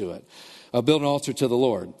altar to it, build an altar to the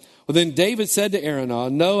Lord. Well, then David said to Araunah,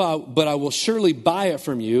 no, but I will surely buy it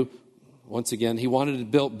from you. Once again, he wanted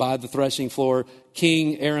to buy the threshing floor.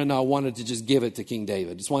 King Araunah wanted to just give it to King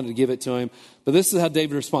David. Just wanted to give it to him. But this is how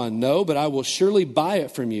David responded. No, but I will surely buy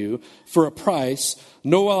it from you for a price,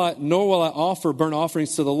 nor will I offer burnt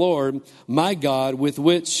offerings to the Lord, my God, with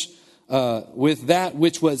that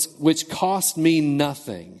which cost me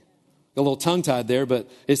nothing. A little tongue-tied there, but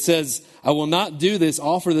it says, I will not do this,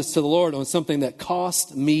 offer this to the Lord on something that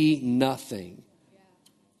cost me nothing.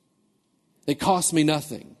 It cost me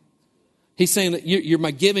nothing. He's saying that my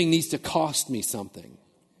giving needs to cost me something,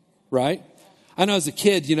 right? I know as a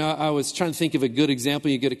kid, I was trying to think of a good example.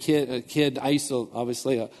 You get a kid. I used to,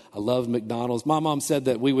 obviously, I loved McDonald's. My mom said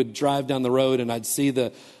that we would drive down the road and I'd see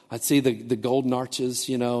the golden arches,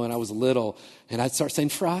 and I was little, and I'd start saying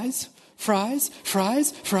fries, fries,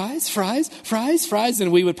 fries, fries, fries, fries, fries,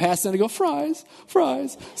 and we would pass them and go fries,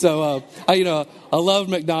 fries. So I loved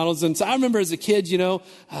McDonald's, and so I remember as a kid,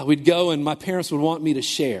 we'd go and my parents would want me to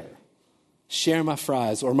share my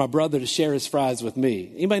fries, or my brother to share his fries with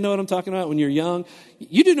me. Anybody know what I'm talking about when you're young?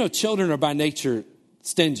 You do know children are by nature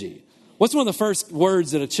stingy. What's one of the first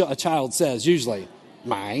words that a child says usually?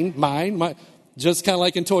 Mine, mine, mine. Just kind of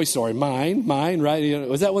like in Toy Story. Mine, right?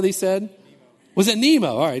 Was that what he said? Was it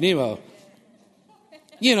Nemo? All right, Nemo.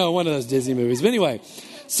 One of those Disney movies. But anyway,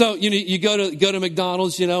 so, you go to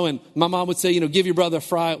McDonald's, and my mom would say, give your brother a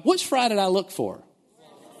fry. Which fry did I look for?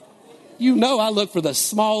 I look for the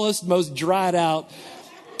smallest, most dried out,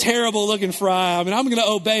 terrible looking fry. I mean, I'm going to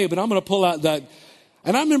obey, but I'm going to pull out that.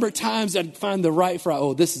 And I remember times I'd find the right fry.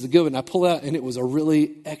 Oh, this is a good one. I pull out and it was a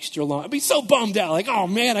really extra long. I'd be so bummed out. Like, oh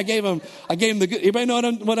man, I gave him the good. Anybody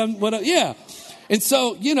know yeah. And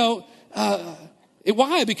so,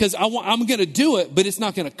 Why? Because I'm going to do it, but it's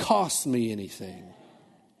not going to cost me anything.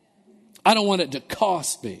 I don't want it to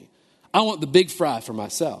cost me. I want the big fry for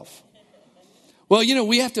myself. Well,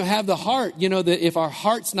 we have to have the heart, that if our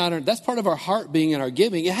heart's not, that's part of our heart being in our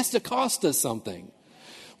giving. It has to cost us something.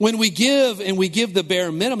 When we give and we give the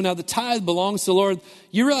bare minimum, now the tithe belongs to the Lord.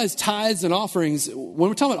 You realize tithes and offerings, when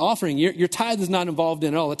we're talking about offering, your tithe is not involved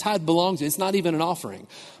in it at all. The tithe belongs to it. It's not even an offering.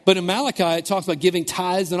 But in Malachi, it talks about giving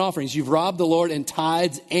tithes and offerings. You've robbed the Lord in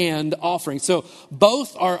tithes and offerings. So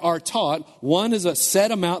both are taught. One is a set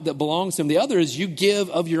amount that belongs to him. The other is you give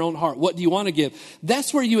of your own heart. What do you want to give?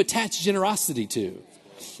 That's where you attach generosity to.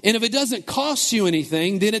 And if it doesn't cost you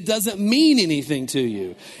anything, then it doesn't mean anything to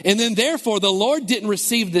you. And then therefore, the Lord didn't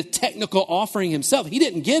receive the technical offering himself. He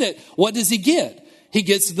didn't get it. What does he get? He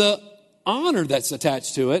gets the honor that's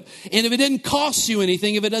attached to it. And if it didn't cost you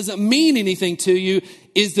anything, if it doesn't mean anything to you,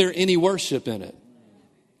 is there any worship in it?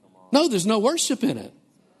 No, there's no worship in it.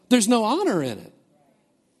 There's no honor in it.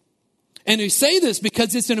 And we say this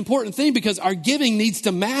because it's an important thing, because our giving needs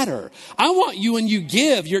to matter. I want you, when you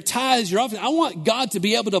give your tithes, your offering, I want God to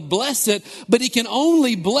be able to bless it, but he can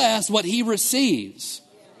only bless what he receives.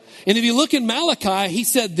 And if you look in Malachi, he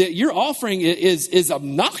said that your offering is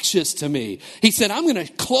obnoxious to me. He said, I'm going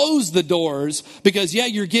to close the doors because,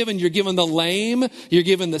 you're giving the lame, you're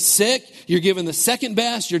giving the sick, you're giving the second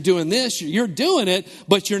best, you're doing this, you're doing it,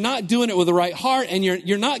 but you're not doing it with the right heart, and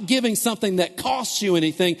you're not giving something that costs you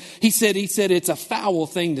anything. He said it's a foul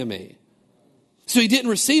thing to me. So he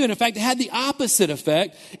didn't receive it. In fact, it had the opposite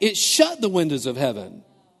effect. It shut the windows of heaven.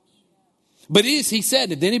 But he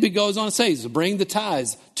said, and then he goes on and says, bring the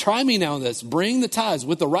tithes. Try me now on this. Bring the tithes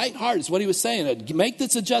with the right heart is what he was saying. Make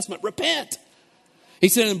this adjustment. Repent. He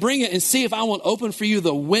said, and bring it and see if I won't open for you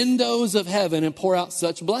the windows of heaven and pour out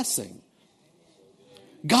such blessing.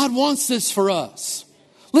 God wants this for us.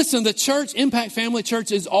 Listen, the church, Impact Family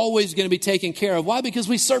Church, is always going to be taken care of. Why? Because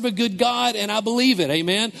we serve a good God, and I believe it.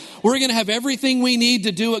 Amen. We're going to have everything we need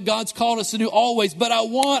to do what God's called us to do always. But I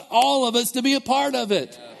want all of us to be a part of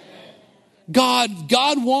it.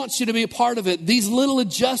 God wants you to be a part of it. These little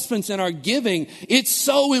adjustments in our giving, it's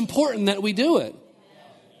so important that we do it.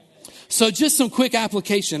 So just some quick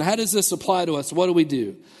application. How does this apply to us? What do we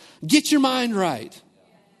do? Get your mind right.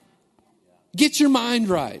 Get your mind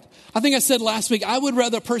right. I think I said last week, I would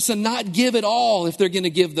rather a person not give at all if they're going to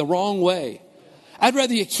give the wrong way. I'd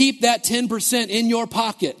rather you keep that 10% in your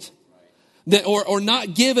pocket. Or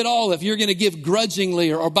not give at all if you're going to give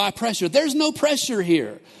grudgingly or by pressure. There's no pressure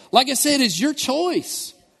here. Like I said, it's your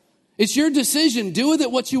choice. It's your decision. Do with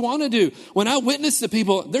it what you want to do. When I witness to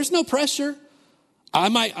people, there's no pressure.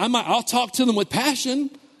 I'll talk to them with passion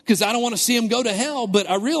because I don't want to see them go to hell. But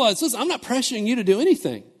I realize, listen, I'm not pressuring you to do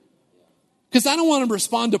anything because I don't want them to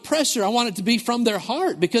respond to pressure. I want it to be from their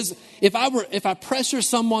heart. Because if I pressure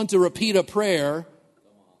someone to repeat a prayer,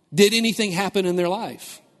 did anything happen in their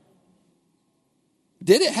life?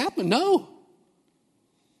 Did it happen? No.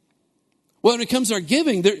 Well, when it comes to our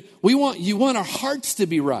giving, you want our hearts to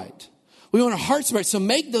be right. We want our hearts to be right. So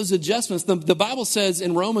make those adjustments. The Bible says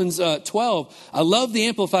in Romans 12, I love the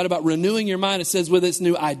Amplified about renewing your mind. It says with its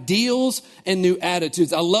new ideals and new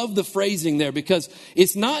attitudes. I love the phrasing there because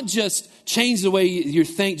it's not just change the way you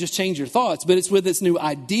think, just change your thoughts, but it's with its new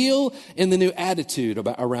ideal and the new attitude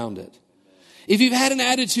around it. If you've had an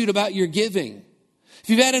attitude about your giving, if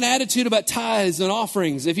you've had an attitude about tithes and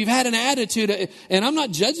offerings, if you've had an attitude, and I'm not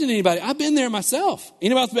judging anybody, I've been there myself.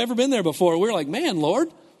 Anybody that's ever been there before? We're like, man,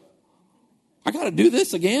 Lord, I got to do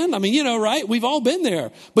this again. I mean, right? We've all been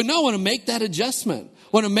there. But no, I want to make that adjustment.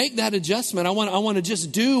 I want to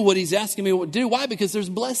just do what he's asking me to do. Why? Because there's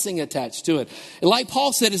blessing attached to it. And like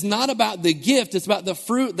Paul said, it's not about the gift. It's about the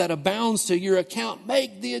fruit that abounds to your account.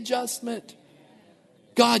 Make the adjustment.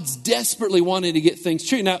 God's desperately wanting to get things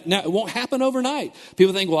true. Now it won't happen overnight.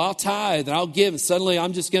 People think, well, I'll tithe and I'll give, and suddenly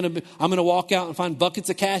I'm going to walk out and find buckets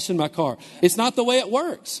of cash in my car. It's not the way it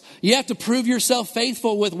works. You have to prove yourself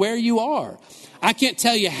faithful with where you are. I can't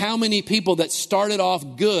tell you how many people that started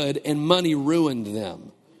off good and money ruined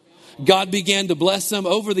them. God began to bless them.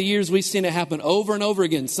 Over the years, we've seen it happen over and over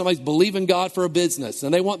again. Somebody's believing God for a business,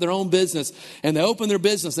 and they want their own business, and they open their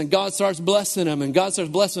business, and God starts blessing them, and God starts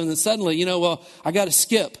blessing them, and suddenly, I got to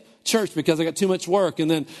skip church because I got too much work, and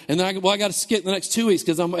then I got to skip the next 2 weeks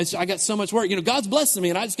because I got so much work. God's blessing me,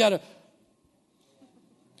 and I just got to.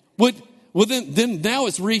 Well, then now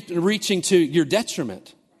it's reaching to your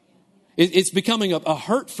detriment. It's becoming a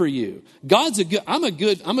hurt for you. I'm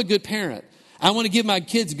a good parent. I want to give my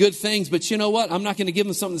kids good things, but you know what? I'm not going to give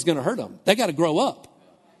them something that's going to hurt them. They got to grow up.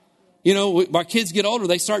 Our kids get older.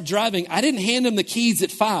 They start driving. I didn't hand them the keys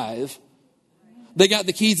at 5. They got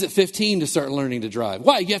the keys at 15 to start learning to drive.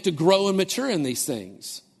 Why? You have to grow and mature in these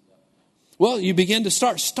things. Well, you begin to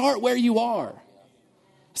start where you are.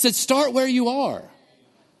 I said, start where you are.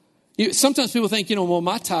 Sometimes people think, well,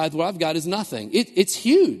 my tithe, what I've got is nothing. It's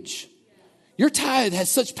huge. Your tithe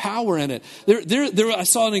has such power in it. I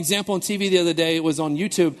saw an example on TV the other day. It was on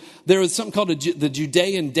YouTube. There was something called the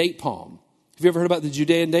Judean date palm. Have you ever heard about the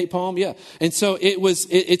Judean date palm? Yeah. And so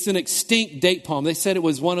it's an extinct date palm. They said it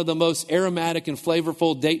was one of the most aromatic and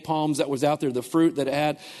flavorful date palms that was out there, the fruit that it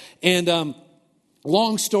had. And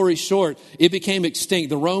long story short, it became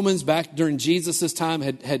extinct. The Romans back during Jesus' time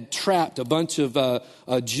had trapped a bunch of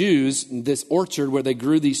Jews in this orchard where they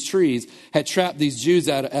grew these trees, had trapped these Jews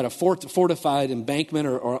at a fortified embankment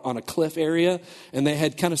or on a cliff area, and they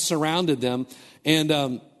had kind of surrounded them.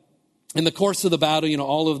 And in the course of the battle,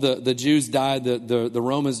 all of the Jews died. The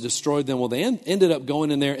Romans destroyed them. Well, they ended up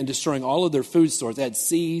going in there and destroying all of their food stores. They had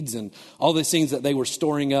seeds and all these things that they were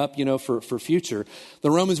storing up, for future.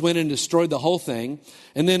 The Romans went in and destroyed the whole thing.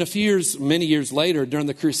 And then many years later, during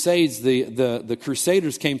the Crusades, the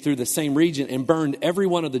Crusaders came through the same region and burned every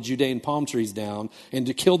one of the Judean palm trees down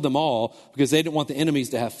and killed them all because they didn't want the enemies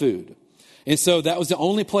to have food. And so that was the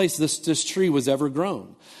only place this tree was ever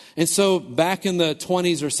grown. And so back in the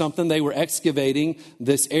 20s or something, they were excavating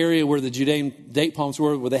this area where the Judean date palms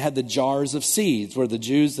were, where they had the jars of seeds, where the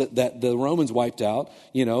Jews that the Romans wiped out,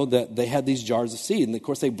 that they had these jars of seed. And of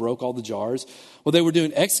course, they broke all the jars. Well, they were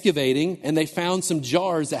doing excavating, and they found some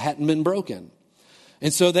jars that hadn't been broken.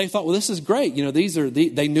 And so they thought, well, this is great.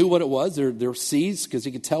 They knew what it was. They're seeds, because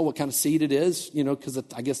you could tell what kind of seed it is, because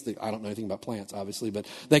I guess I don't know anything about plants, obviously, but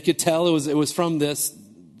they could tell it was from this,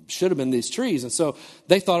 should have been these trees. And so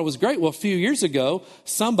they thought it was great. Well, a few years ago,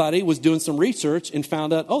 somebody was doing some research and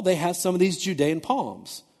found out, they have some of these Judean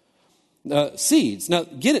palms seeds. Now,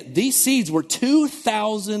 get it. These seeds were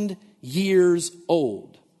 2,000 years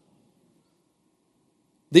old.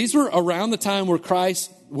 These were around the time where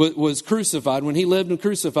Christ was crucified, when he lived and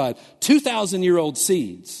crucified. 2,000-year-old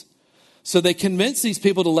seeds. So they convinced these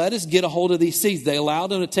people to let us get a hold of these seeds. They allowed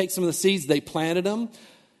them to take some of the seeds. They planted them.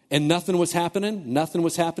 And nothing was happening. And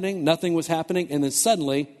then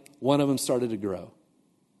suddenly, one of them started to grow.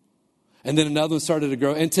 And then another one started to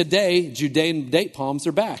grow. And today, Judean date palms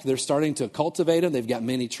are back. They're starting to cultivate them. They've got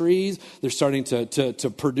many trees. They're starting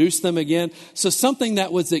to produce them again. So something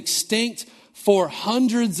that was extinct for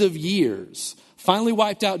hundreds of years, finally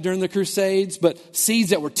wiped out during the Crusades, but seeds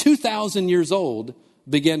that were 2,000 years old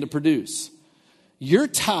began to produce. Your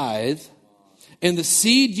tithe and the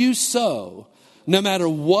seed you sow, no matter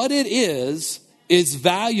what it is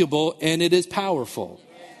valuable and it is powerful.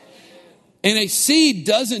 And a seed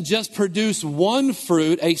doesn't just produce one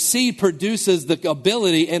fruit. A seed produces the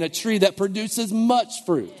ability in a tree that produces much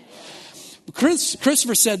fruit.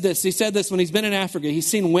 Christopher said this. He said this when he's been in Africa. He's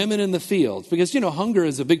seen women in the fields because, hunger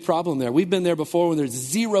is a big problem there. We've been there before when there's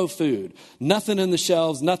zero food, nothing in the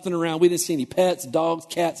shelves, nothing around. We didn't see any pets, dogs,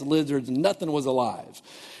 cats, lizards, nothing was alive.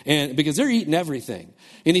 And because they're eating everything.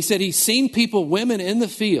 And he said he's seen women in the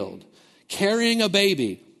field carrying a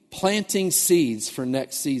baby, planting seeds for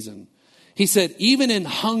next season. He said even in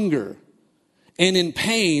hunger and in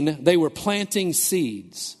pain, they were planting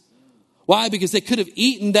seeds. Why? Because they could have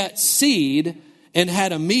eaten that seed and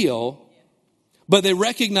had a meal, but they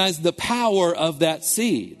recognized the power of that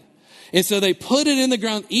seed. And so they put it in the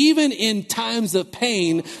ground. Even in times of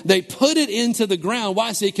pain, they put it into the ground.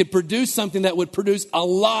 Why? So it could produce something that would produce a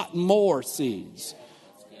lot more seeds.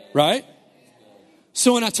 Right?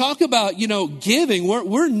 So when I talk about, giving,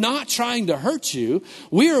 we're not trying to hurt you.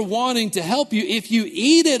 We are wanting to help you if you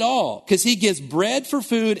eat it all. Because he gives bread for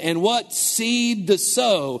food and what? Seed to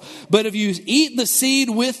sow. But if you eat the seed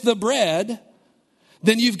with the bread,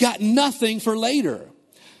 then you've got nothing for later.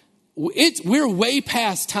 We're way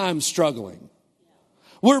past time struggling.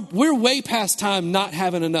 We're way past time not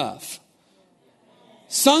having enough.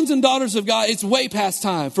 Sons and daughters of God, it's way past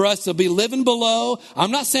time for us to be living below.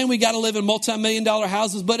 I'm not saying we got to live in multi-million-dollar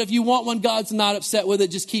houses, but if you want one, God's not upset with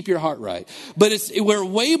it. Just keep your heart right. But we're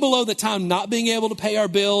way below the time not being able to pay our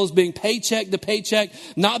bills, being paycheck to paycheck,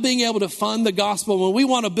 not being able to fund the gospel. When we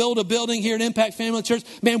want to build a building here at Impact Family Church,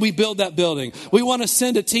 man, we build that building. We want to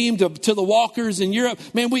send a team to the Walkers in Europe,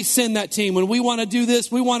 man, we send that team. When we want to do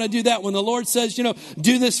this, we want to do that. When the Lord says,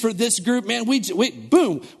 do this for this group, man, we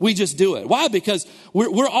just do it. Why? Because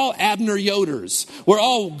we're all Abner Yoders. We're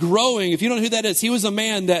all growing. If you don't know who that is, he was a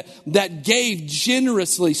man that gave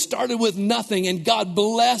generously, started with nothing, and God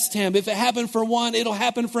blessed him. If it happened for one, it'll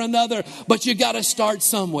happen for another. But you got to start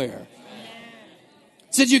somewhere.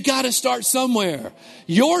 Said you got to start somewhere.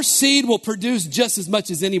 Your seed will produce just as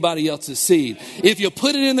much as anybody else's seed. If you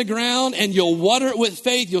put it in the ground and you'll water it with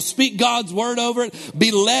faith, you'll speak God's word over it,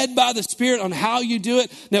 be led by the Spirit on how you do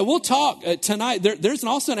it. Now we'll talk tonight. There's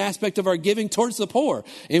also an aspect of our giving towards the poor,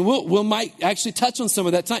 and we'll might actually touch on some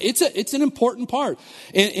of that tonight. It's an important part.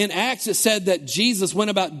 In Acts, it said that Jesus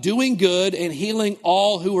went about doing good and healing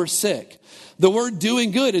all who were sick. The word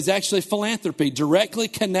doing good is actually philanthropy, directly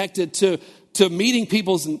connected to meeting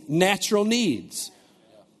people's natural needs.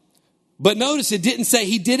 But notice it didn't say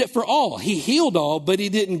he did it for all. He healed all, but he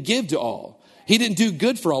didn't give to all. He didn't do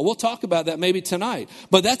good for all. We'll talk about that maybe tonight.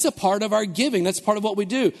 But that's a part of our giving. That's part of what we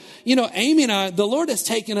do. You know, Amy and I, the Lord has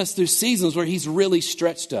taken us through seasons where he's really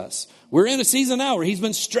stretched us. We're in a season now where he's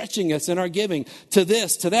been stretching us in our giving to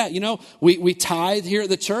this, to that. You know, we tithe here at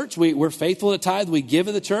the church. We're faithful to tithe. We give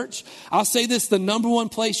at the church. I'll say this, the number one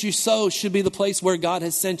place you sow should be the place where God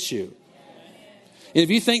has sent you. And if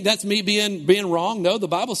you think that's me being wrong, no, the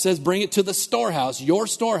Bible says bring it to the storehouse, your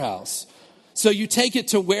storehouse. So you take it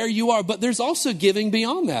to where you are, but there's also giving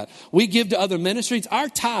beyond that. We give to other ministries. Our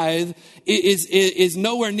tithe is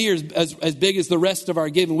nowhere near as big as the rest of our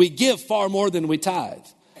giving. We give far more than we tithe.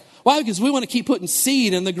 Why? Because we want to keep putting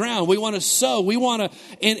seed in the ground. We want to sow. We want to,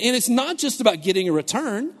 and it's not just about getting a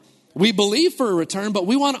return. We believe for a return, but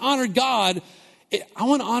we want to honor God. I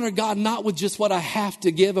want to honor God not with just what I have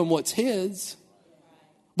to give him, what's his,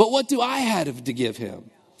 but what do I have to give him?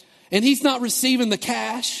 And he's not receiving the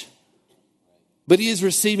cash, but he is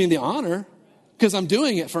receiving the honor because I'm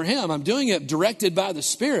doing it for him. I'm doing it directed by the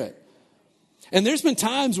Spirit. And there's been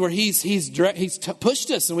times where he's pushed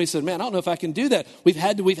us and we said, man, I don't know if I can do that. We've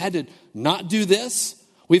had to not do this.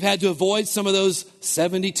 We've had to avoid some of those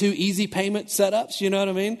 72 easy payment setups. You know what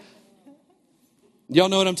I mean? Y'all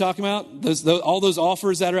know what I'm talking about? All those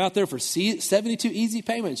offers that are out there for 72 easy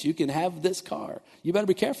payments. You can have this car. You better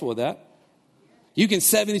be careful with that. You can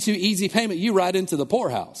 72 easy payment. You ride into the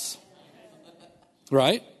poorhouse.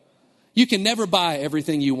 Right? You can never buy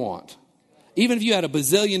everything you want. Even if you had $1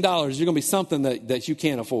 bazillion, you're going to be something that you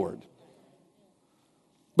can't afford.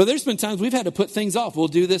 But there's been times we've had to put things off. We'll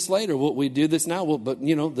do this later. We do this now. But,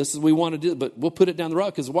 you know, this is what we want to do. But we'll put it down the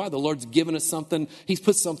road because why? The Lord's given us something. He's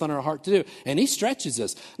put something in our heart to do. And he stretches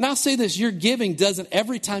us. Now, I'll say this. Your giving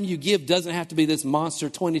every time you give doesn't have to be this monster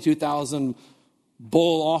 22,000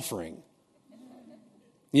 bull offering.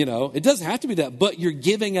 You know, it doesn't have to be that. But your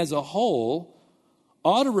giving as a whole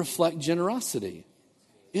ought to reflect generosity.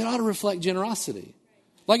 It ought to reflect generosity.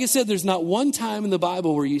 Like I said, there's not one time in the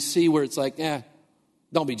Bible where you see where it's like,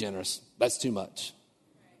 don't be generous. That's too much.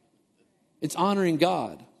 It's honoring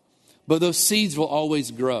God. But those seeds will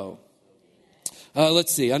always grow.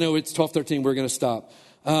 Let's see. I know it's 12:13. We're going to stop.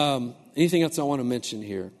 Anything else I want to mention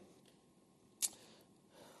here?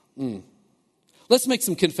 Let's make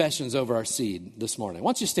some confessions over our seed this morning. Why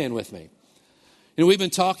don't you stand with me? You know, we've been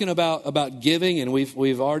talking about giving, and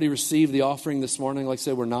we've already received the offering this morning. Like I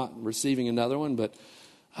said, we're not receiving another one, but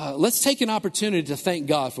let's take an opportunity to thank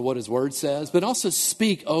God for what his word says, but also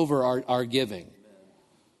speak over our giving.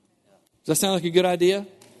 Does that sound like a good idea?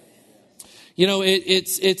 You know,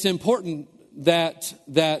 it's important that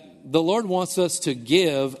the Lord wants us to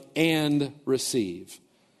give and receive.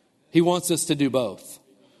 He wants us to do both.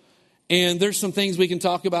 And there's some things we can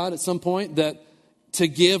talk about at some point that to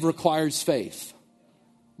give requires faith,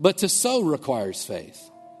 but to sow requires faith.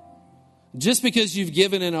 Just because you've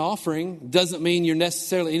given an offering doesn't mean you're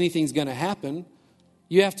necessarily anything's going to happen.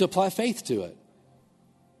 You have to apply faith to it.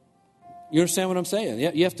 You understand what I'm saying?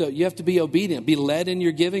 You have to be obedient, be led in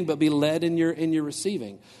your giving, but be led in your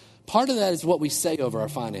receiving. Part of that is what we say over our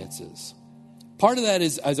finances. Part of that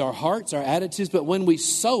is our hearts, our attitudes. But when we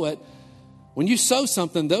sow it, when you sow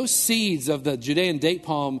something, those seeds of the Judean date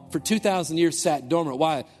palm for 2,000 years sat dormant.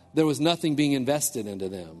 Why? There was nothing being invested into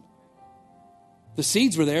them. The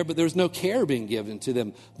seeds were there, but there was no care being given to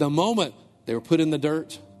them. The moment they were put in the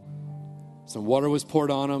dirt, some water was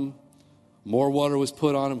poured on them, more water was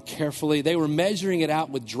put on them carefully. They were measuring it out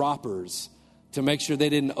with droppers to make sure they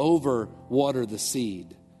didn't over-water the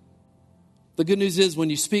seed. The good news is when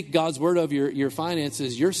you speak God's word over your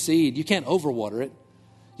finances, your seed, you can't overwater it.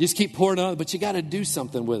 You just keep pouring on it, but you got to do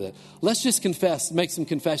something with it. Let's just confess, make some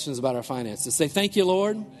confessions about our finances. Say, thank you,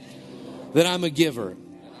 Lord, that I'm a giver.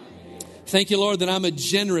 Thank you, Lord, that I'm a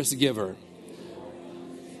generous giver.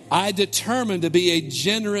 I determined to be a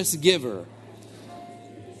generous giver.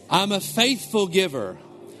 I'm a faithful giver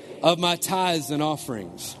of my tithes and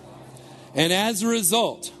offerings. And as a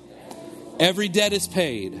result, every debt is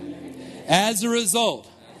paid. As a result,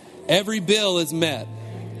 every bill is met.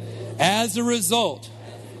 As a result,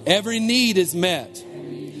 every need is met.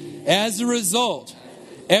 As a result,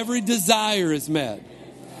 Every desire is met.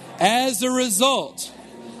 As a result,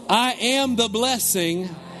 I am the blessing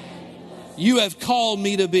you have called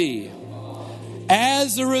me to be.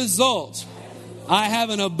 As a result, I have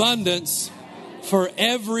an abundance for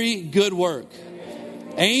every good work.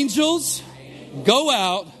 Angels, go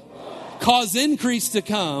out, cause increase to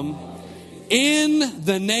come in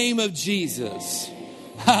the name of Jesus.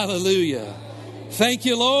 Hallelujah. Thank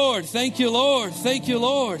you, Lord. Thank you, Lord. Thank you,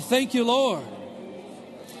 Lord. Thank you, Lord.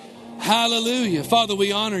 Hallelujah. Father,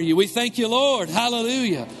 we honor you. We thank you, Lord.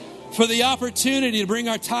 Hallelujah. For the opportunity to bring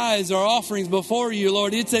our tithes, our offerings before you,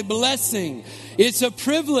 Lord. It's a blessing. It's a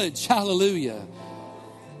privilege. Hallelujah.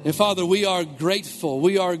 And Father, we are grateful.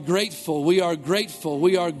 We are grateful. We are grateful.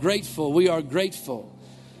 We are grateful. We are grateful.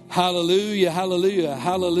 Hallelujah. Hallelujah.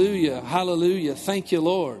 Hallelujah. Hallelujah. Thank you,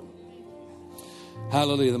 Lord.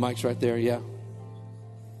 Hallelujah. The mic's right there. Yeah.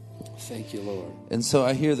 Thank you, Lord. And so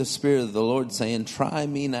I hear the Spirit of the Lord saying, try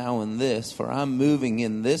me now in this, for I'm moving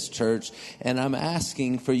in this church, and I'm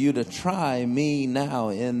asking for you to try me now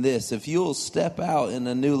in this. If you'll step out in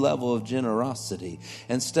a new level of generosity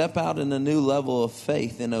and step out in a new level of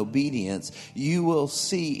faith and obedience, you will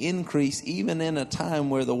see increase even in a time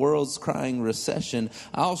where the world's crying recession.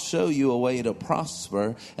 I'll show you a way to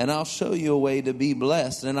prosper, and I'll show you a way to be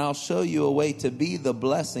blessed, and I'll show you a way to be the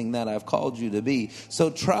blessing that I've called you to be. So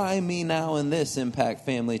try me now in this, Impact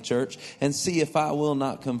Family Church, and see if I will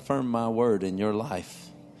not confirm my word in your life.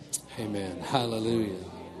 Amen. Hallelujah.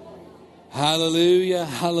 Hallelujah.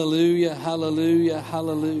 Hallelujah. Hallelujah.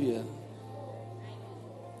 Hallelujah.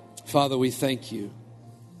 Father, we thank you.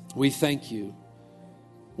 We thank you.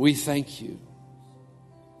 We thank you.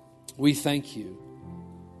 We thank you.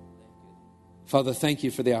 Father, thank you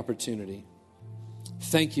for the opportunity.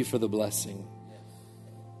 Thank you for the blessing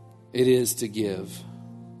it is to give.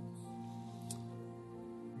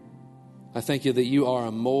 I thank you that you are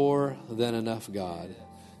a more than enough God.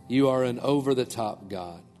 You are an over-the-top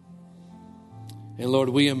God. And Lord,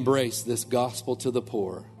 we embrace this gospel to the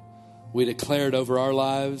poor. We declare it over our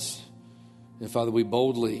lives. And Father, we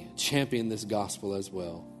boldly champion this gospel as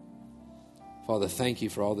well. Father, thank you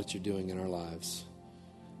for all that you're doing in our lives.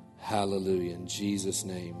 Hallelujah. In Jesus'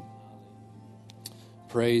 name.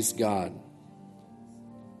 Praise God.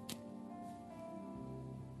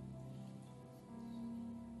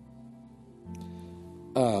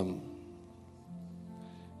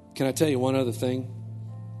 Can I tell you one other thing?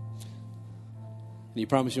 You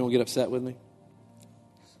promise you won't get upset with me?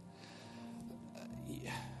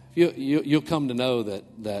 You'll come to know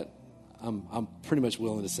that I'm pretty much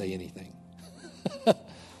willing to say anything.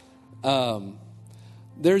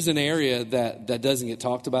 There's an area that doesn't get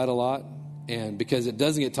talked about a lot, and because it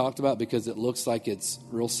doesn't get talked about because it looks like it's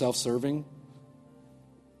real self-serving,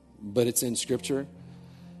 but it's in Scripture.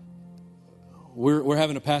 We're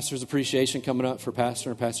having a pastor's appreciation coming up for Pastor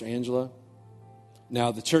and Pastor Angela.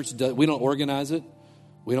 Now, the church, we don't organize it.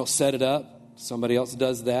 We don't set it up. Somebody else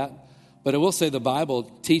does that. But I will say the Bible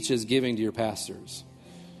teaches giving to your pastors.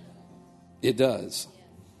 It does.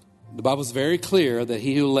 The Bible's very clear that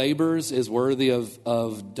he who labors is worthy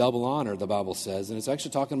of double honor, the Bible says. And it's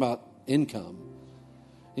actually talking about income.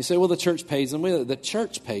 You say, well, the church pays them. Well, the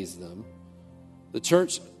church pays them. The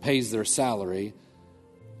church pays their salary.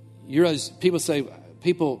 You realize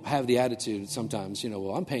people have the attitude sometimes,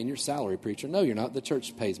 well, I'm paying your salary, preacher. No, you're not. The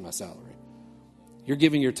church pays my salary. You're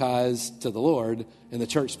giving your tithes to the Lord, and the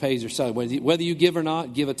church pays your salary. Whether you give or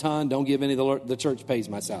not, give a ton, don't give any, the church pays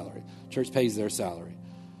my salary. The church pays their salary.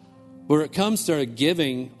 Where it comes to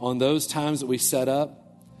giving on those times that we set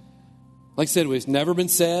up, like I said, it's never been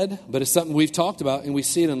said, but it's something we've talked about, and we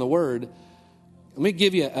see it in the Word. Let me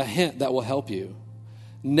give you a hint that will help you.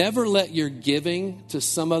 Never let your giving to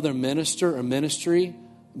some other minister or ministry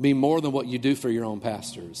be more than what you do for your own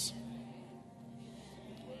pastors.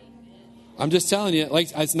 I'm just telling you,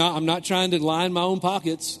 I'm not trying to line my own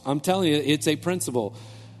pockets. I'm telling you, it's a principle.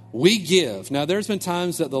 We give. Now, there's been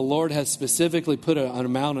times that the Lord has specifically put an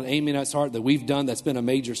amount on Amy and I's heart that we've done that's been a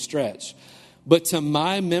major stretch. But to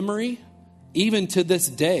my memory, even to this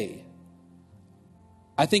day,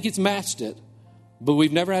 I think it's matched it. But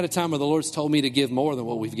we've never had a time where the Lord's told me to give more than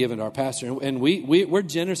what we've given to our pastor. And we're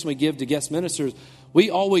generous when we give to guest ministers.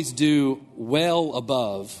 We always do well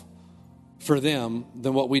above for them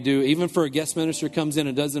than what we do. Even for a guest minister who comes in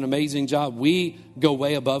and does an amazing job, we go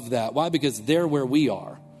way above that. Why? Because they're where we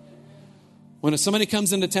are. When somebody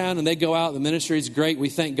comes into town and they go out, the ministry is great. We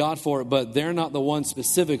thank God for it. But they're not the one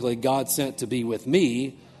specifically God sent to be with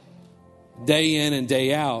me day in and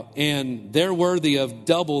day out. And they're worthy of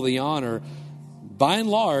double the honor. By and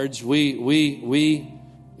large,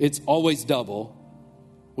 it's always double.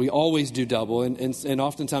 we always do double, and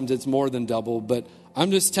oftentimes it's more than double. But I'm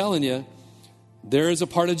just telling you, there is a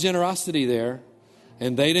part of generosity there.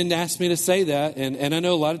 And they didn't ask me to say that. And I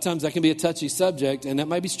know a lot of times that can be a touchy subject, and that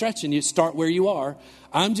might be stretching you. Start where you are.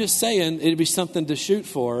 I'm just saying it'd be something to shoot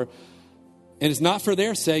for. And it's not for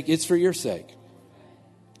their sake, it's for your sake.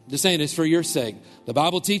 Just saying it's for your sake. The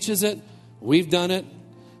Bible teaches it. We've done it.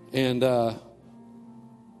 And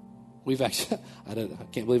we've actually, I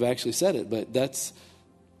can't believe I actually said it, but that's,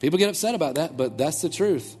 people get upset about that, but that's the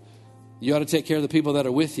truth. You ought to take care of the people that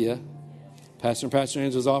are with you. Pastor and Pastor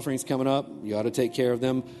Angela's offerings coming up. You ought to take care of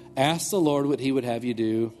them. Ask the Lord what he would have you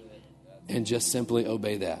do and just simply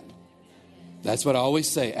obey that. That's what I always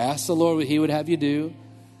say. Ask the Lord what he would have you do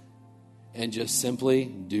and just simply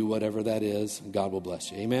do whatever that is. And God will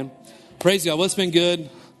bless you. Amen. Praise God. Well, it's been good.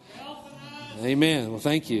 Amen. Well,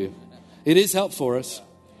 thank you. It is help for us.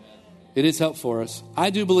 It is help for us.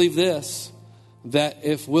 I do believe this, that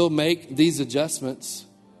if we'll make these adjustments,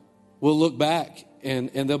 we'll look back.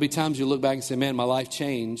 And there'll be times you look back and say, man, my life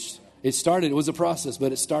changed. It was a process,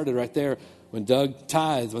 but it started right there. When Doug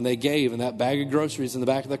tithed, when they gave, and that bag of groceries in the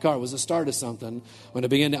back of the car was a start of something. When I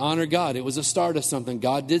began to honor God, it was a start of something.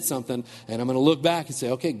 God did something. And I'm going to look back and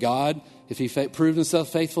say, okay, God, if he proved himself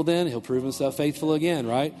faithful then, he'll prove himself faithful again,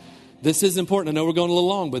 right? This is important. I know we're going a little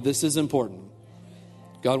long, but this is important.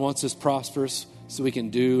 God wants us prosperous so we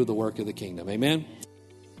can do the work of the kingdom. Amen?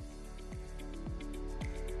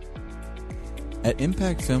 At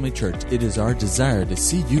Impact Family Church, it is our desire to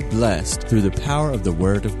see you blessed through the power of the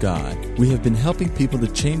Word of God. We have been helping people to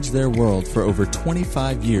change their world for over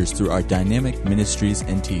 25 years through our dynamic ministries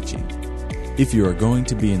and teaching. If you are going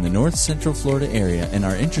to be in the North Central Florida area and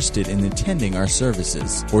are interested in attending our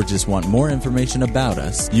services, or just want more information about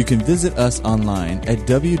us, you can visit us online at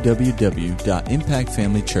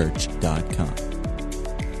www.impactfamilychurch.com.